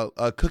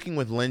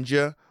with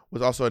Linja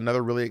was also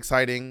another really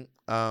exciting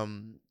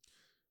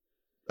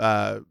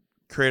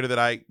creator that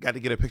I got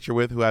to get a picture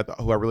with, who I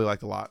really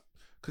liked a lot.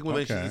 Cooking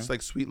with Linja is this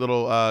like sweet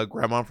little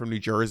grandma from New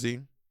Jersey.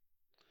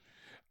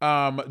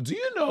 Do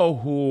you know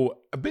who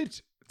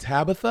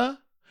Tabitha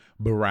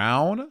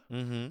Brown?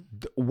 Mm-hmm.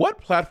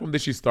 What platform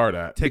did she start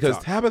at? TikTok.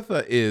 Because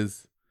Tabitha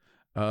is,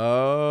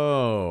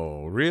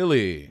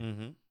 really?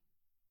 Mm-hmm.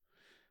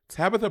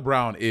 Tabitha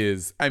Brown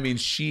is, I mean,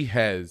 she's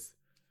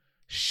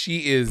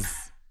huge.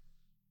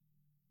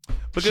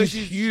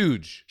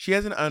 She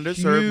has an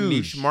underserved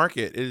niche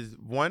market. It is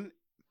one,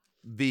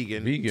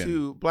 vegan,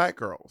 two, black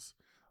girls.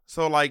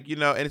 So like, you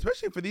know, and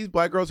especially for these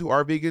black girls who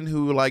are vegan,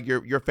 who like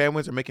your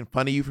families are making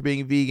fun of you for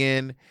being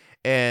vegan,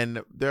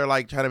 and they're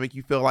like trying to make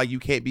you feel like you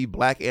can't be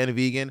black and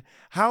vegan.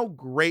 How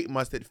great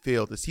must it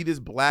feel to see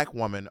this black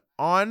woman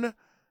on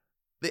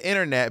the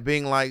internet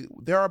being like,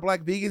 there are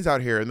black vegans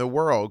out here in the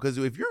world? Because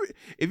if you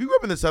grew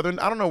up in the Southern,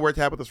 I don't know where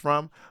Tabitha's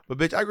from, but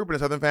bitch, I grew up in a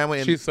Southern family.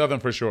 And she's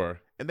Southern for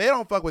sure. And they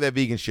don't fuck with that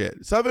vegan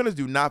shit. Southerners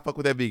do not fuck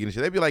with that vegan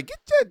shit. They be like,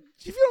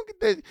 if you don't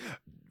get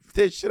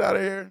that shit out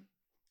of here.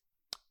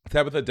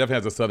 Tabitha definitely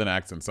has a Southern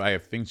accent, so I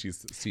think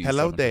she's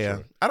hello Southern there.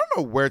 for sure. I don't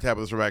know where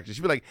Tabitha's from actually.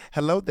 She'd be like,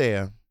 hello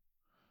there.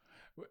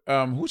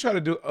 Who tried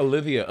to do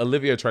Olivia?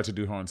 Olivia tried to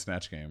do her own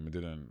Snatch Game. It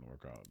didn't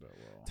work out that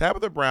well.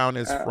 Tabitha Brown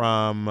is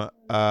from North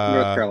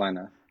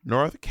Carolina.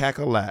 North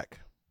Cackalack.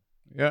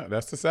 Yeah,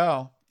 that's the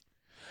Sal.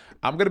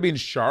 I'm gonna be in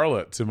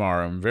Charlotte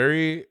tomorrow. I'm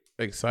very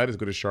excited to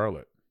go to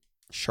Charlotte.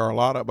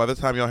 Charlotta. By the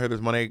time y'all hear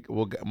this, Monet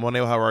will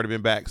have already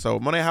been back. So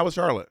Monet, how was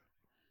Charlotte?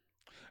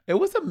 It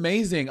was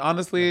amazing.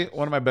 Honestly,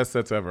 one of my best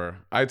sets ever.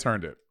 I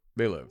turned it.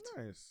 They lived.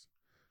 Nice.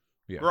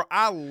 Yeah. Girl,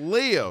 I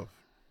live.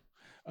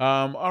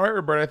 All right,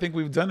 Roberta, I think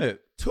we've done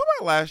it. 2 of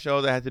my last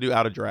shows I had to do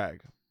out of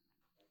drag.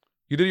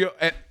 You did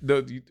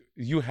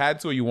you had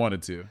to or you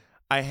wanted to?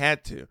 I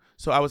had to.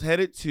 So I was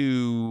headed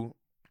to,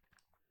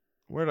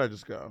 where did I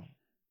just go?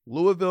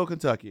 Louisville,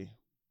 Kentucky.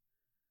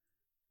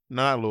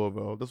 Not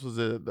Louisville. This was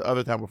the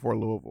other time before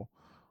Louisville,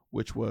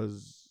 which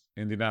was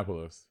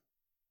Indianapolis.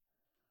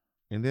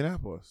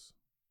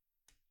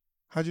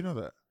 How'd you know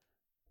that?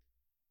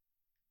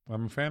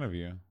 I'm a fan of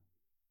you.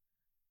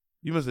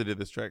 You must have did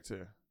this track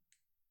too.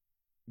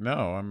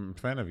 No, I'm a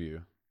fan of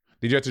you.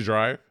 Did you have to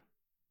drive?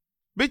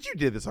 Bitch, you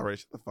did this already.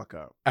 Shut the fuck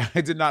up.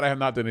 I did not. I have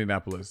not done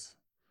Indianapolis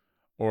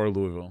or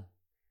Louisville.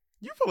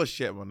 You're full of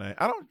shit, Monet.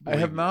 I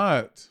have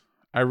not.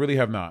 I really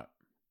have not.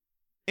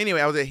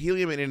 Anyway, I was at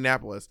Helium in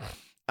Indianapolis,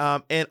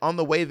 And on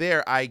the way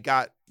there, I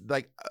got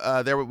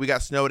we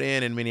got snowed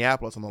in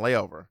Minneapolis on the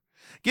layover.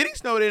 Getting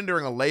snowed in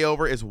during a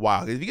layover is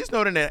wild. If you get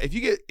snowed in,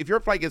 if your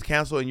flight gets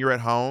canceled and you're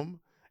at home,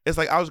 it's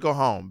like I'll just go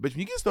home. But when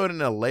you get snowed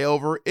in a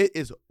layover, it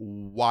is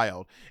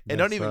wild. And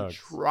don't even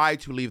try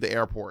to leave the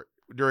airport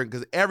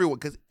because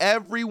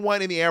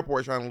everyone in the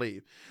airport is trying to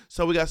leave.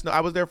 So we got snow.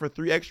 I was there for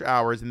 3 extra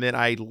hours, and then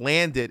I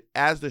landed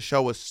as the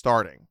show was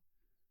starting.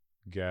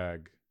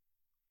 Gag.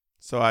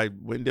 So I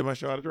went and did my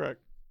show out of drag.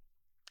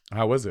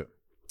 How was it?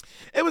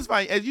 It was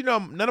fine. As you know,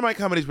 none of my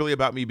comedy is really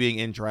about me being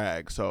in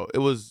drag. So it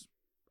was.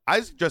 I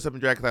just dress up in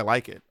drag because I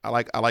like it. I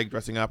like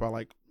dressing up. I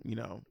like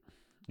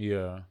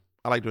Yeah.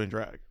 I like doing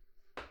drag.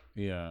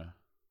 Yeah.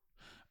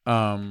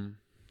 All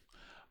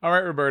right,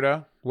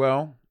 Roberta.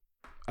 Well,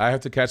 I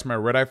have to catch my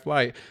red-eye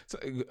flight. So,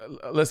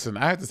 listen,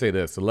 I have to say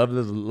this. I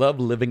love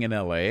living in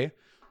LA,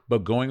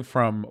 but going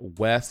from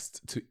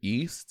west to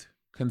east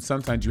can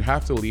sometimes you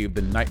have to leave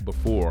the night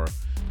before.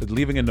 Because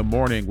leaving in the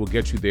morning will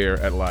get you there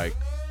at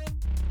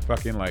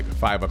fucking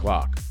 5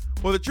 o'clock.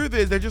 Well, the truth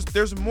is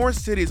there's more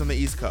cities on the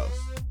East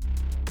Coast.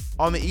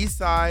 On the east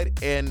side,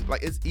 and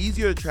it's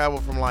easier to travel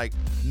from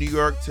New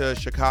York to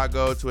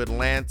Chicago to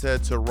Atlanta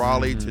to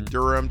Raleigh to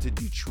Durham to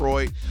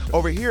Detroit.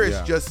 Over here, it's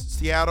just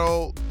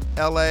Seattle,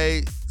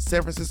 LA,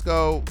 San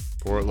Francisco,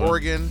 Portland,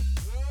 Oregon.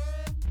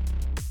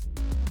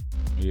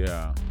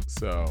 Yeah,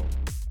 so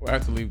I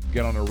have to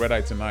get on a red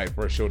eye tonight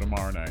for a show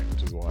tomorrow night,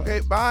 which is wild. Okay,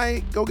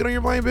 bye. Go get on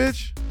your plane,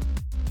 bitch.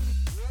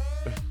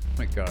 Oh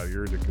my God,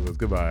 you're ridiculous.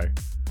 Goodbye.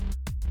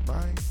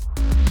 Bye.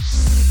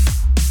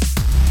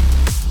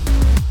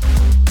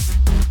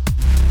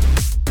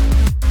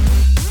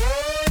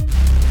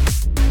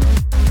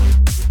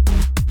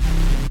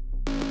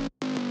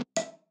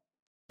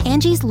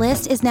 Angie's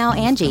List is now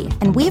Angie,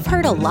 and we've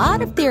heard a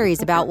lot of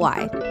theories about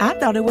why. I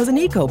thought it was an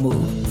eco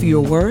move.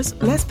 Fewer words,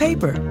 less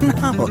paper.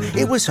 No,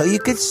 it was so you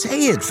could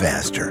say it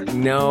faster.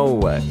 No,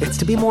 it's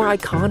to be more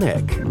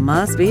iconic.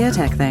 Must be a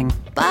tech thing.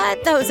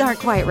 But those aren't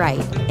quite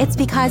right. It's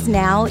because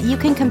now you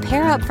can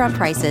compare upfront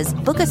prices,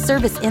 book a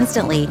service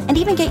instantly, and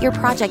even get your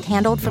project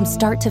handled from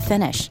start to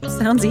finish.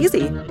 Sounds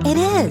easy. It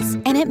is,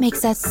 and it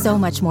makes us so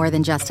much more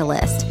than just a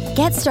list.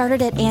 Get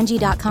started at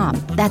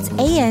Angie.com. That's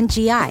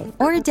ANGI,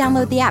 or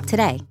download the app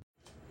today.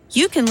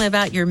 You can live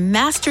out your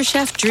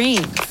MasterChef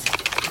dreams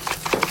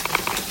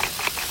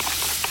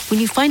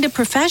when you find a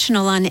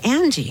professional on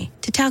Angie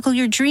to tackle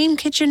your dream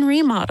kitchen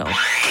remodel.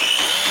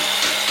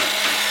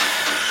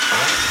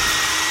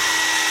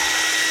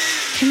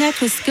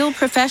 Connect with skilled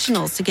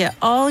professionals to get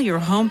all your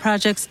home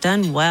projects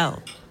done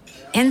well.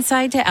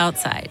 Inside to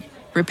outside,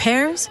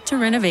 repairs to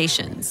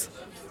renovations.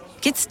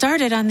 Get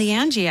started on the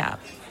Angie app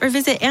or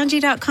visit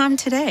Angie.com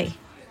today.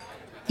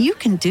 You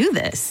can do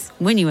this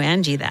when you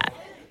Angie that.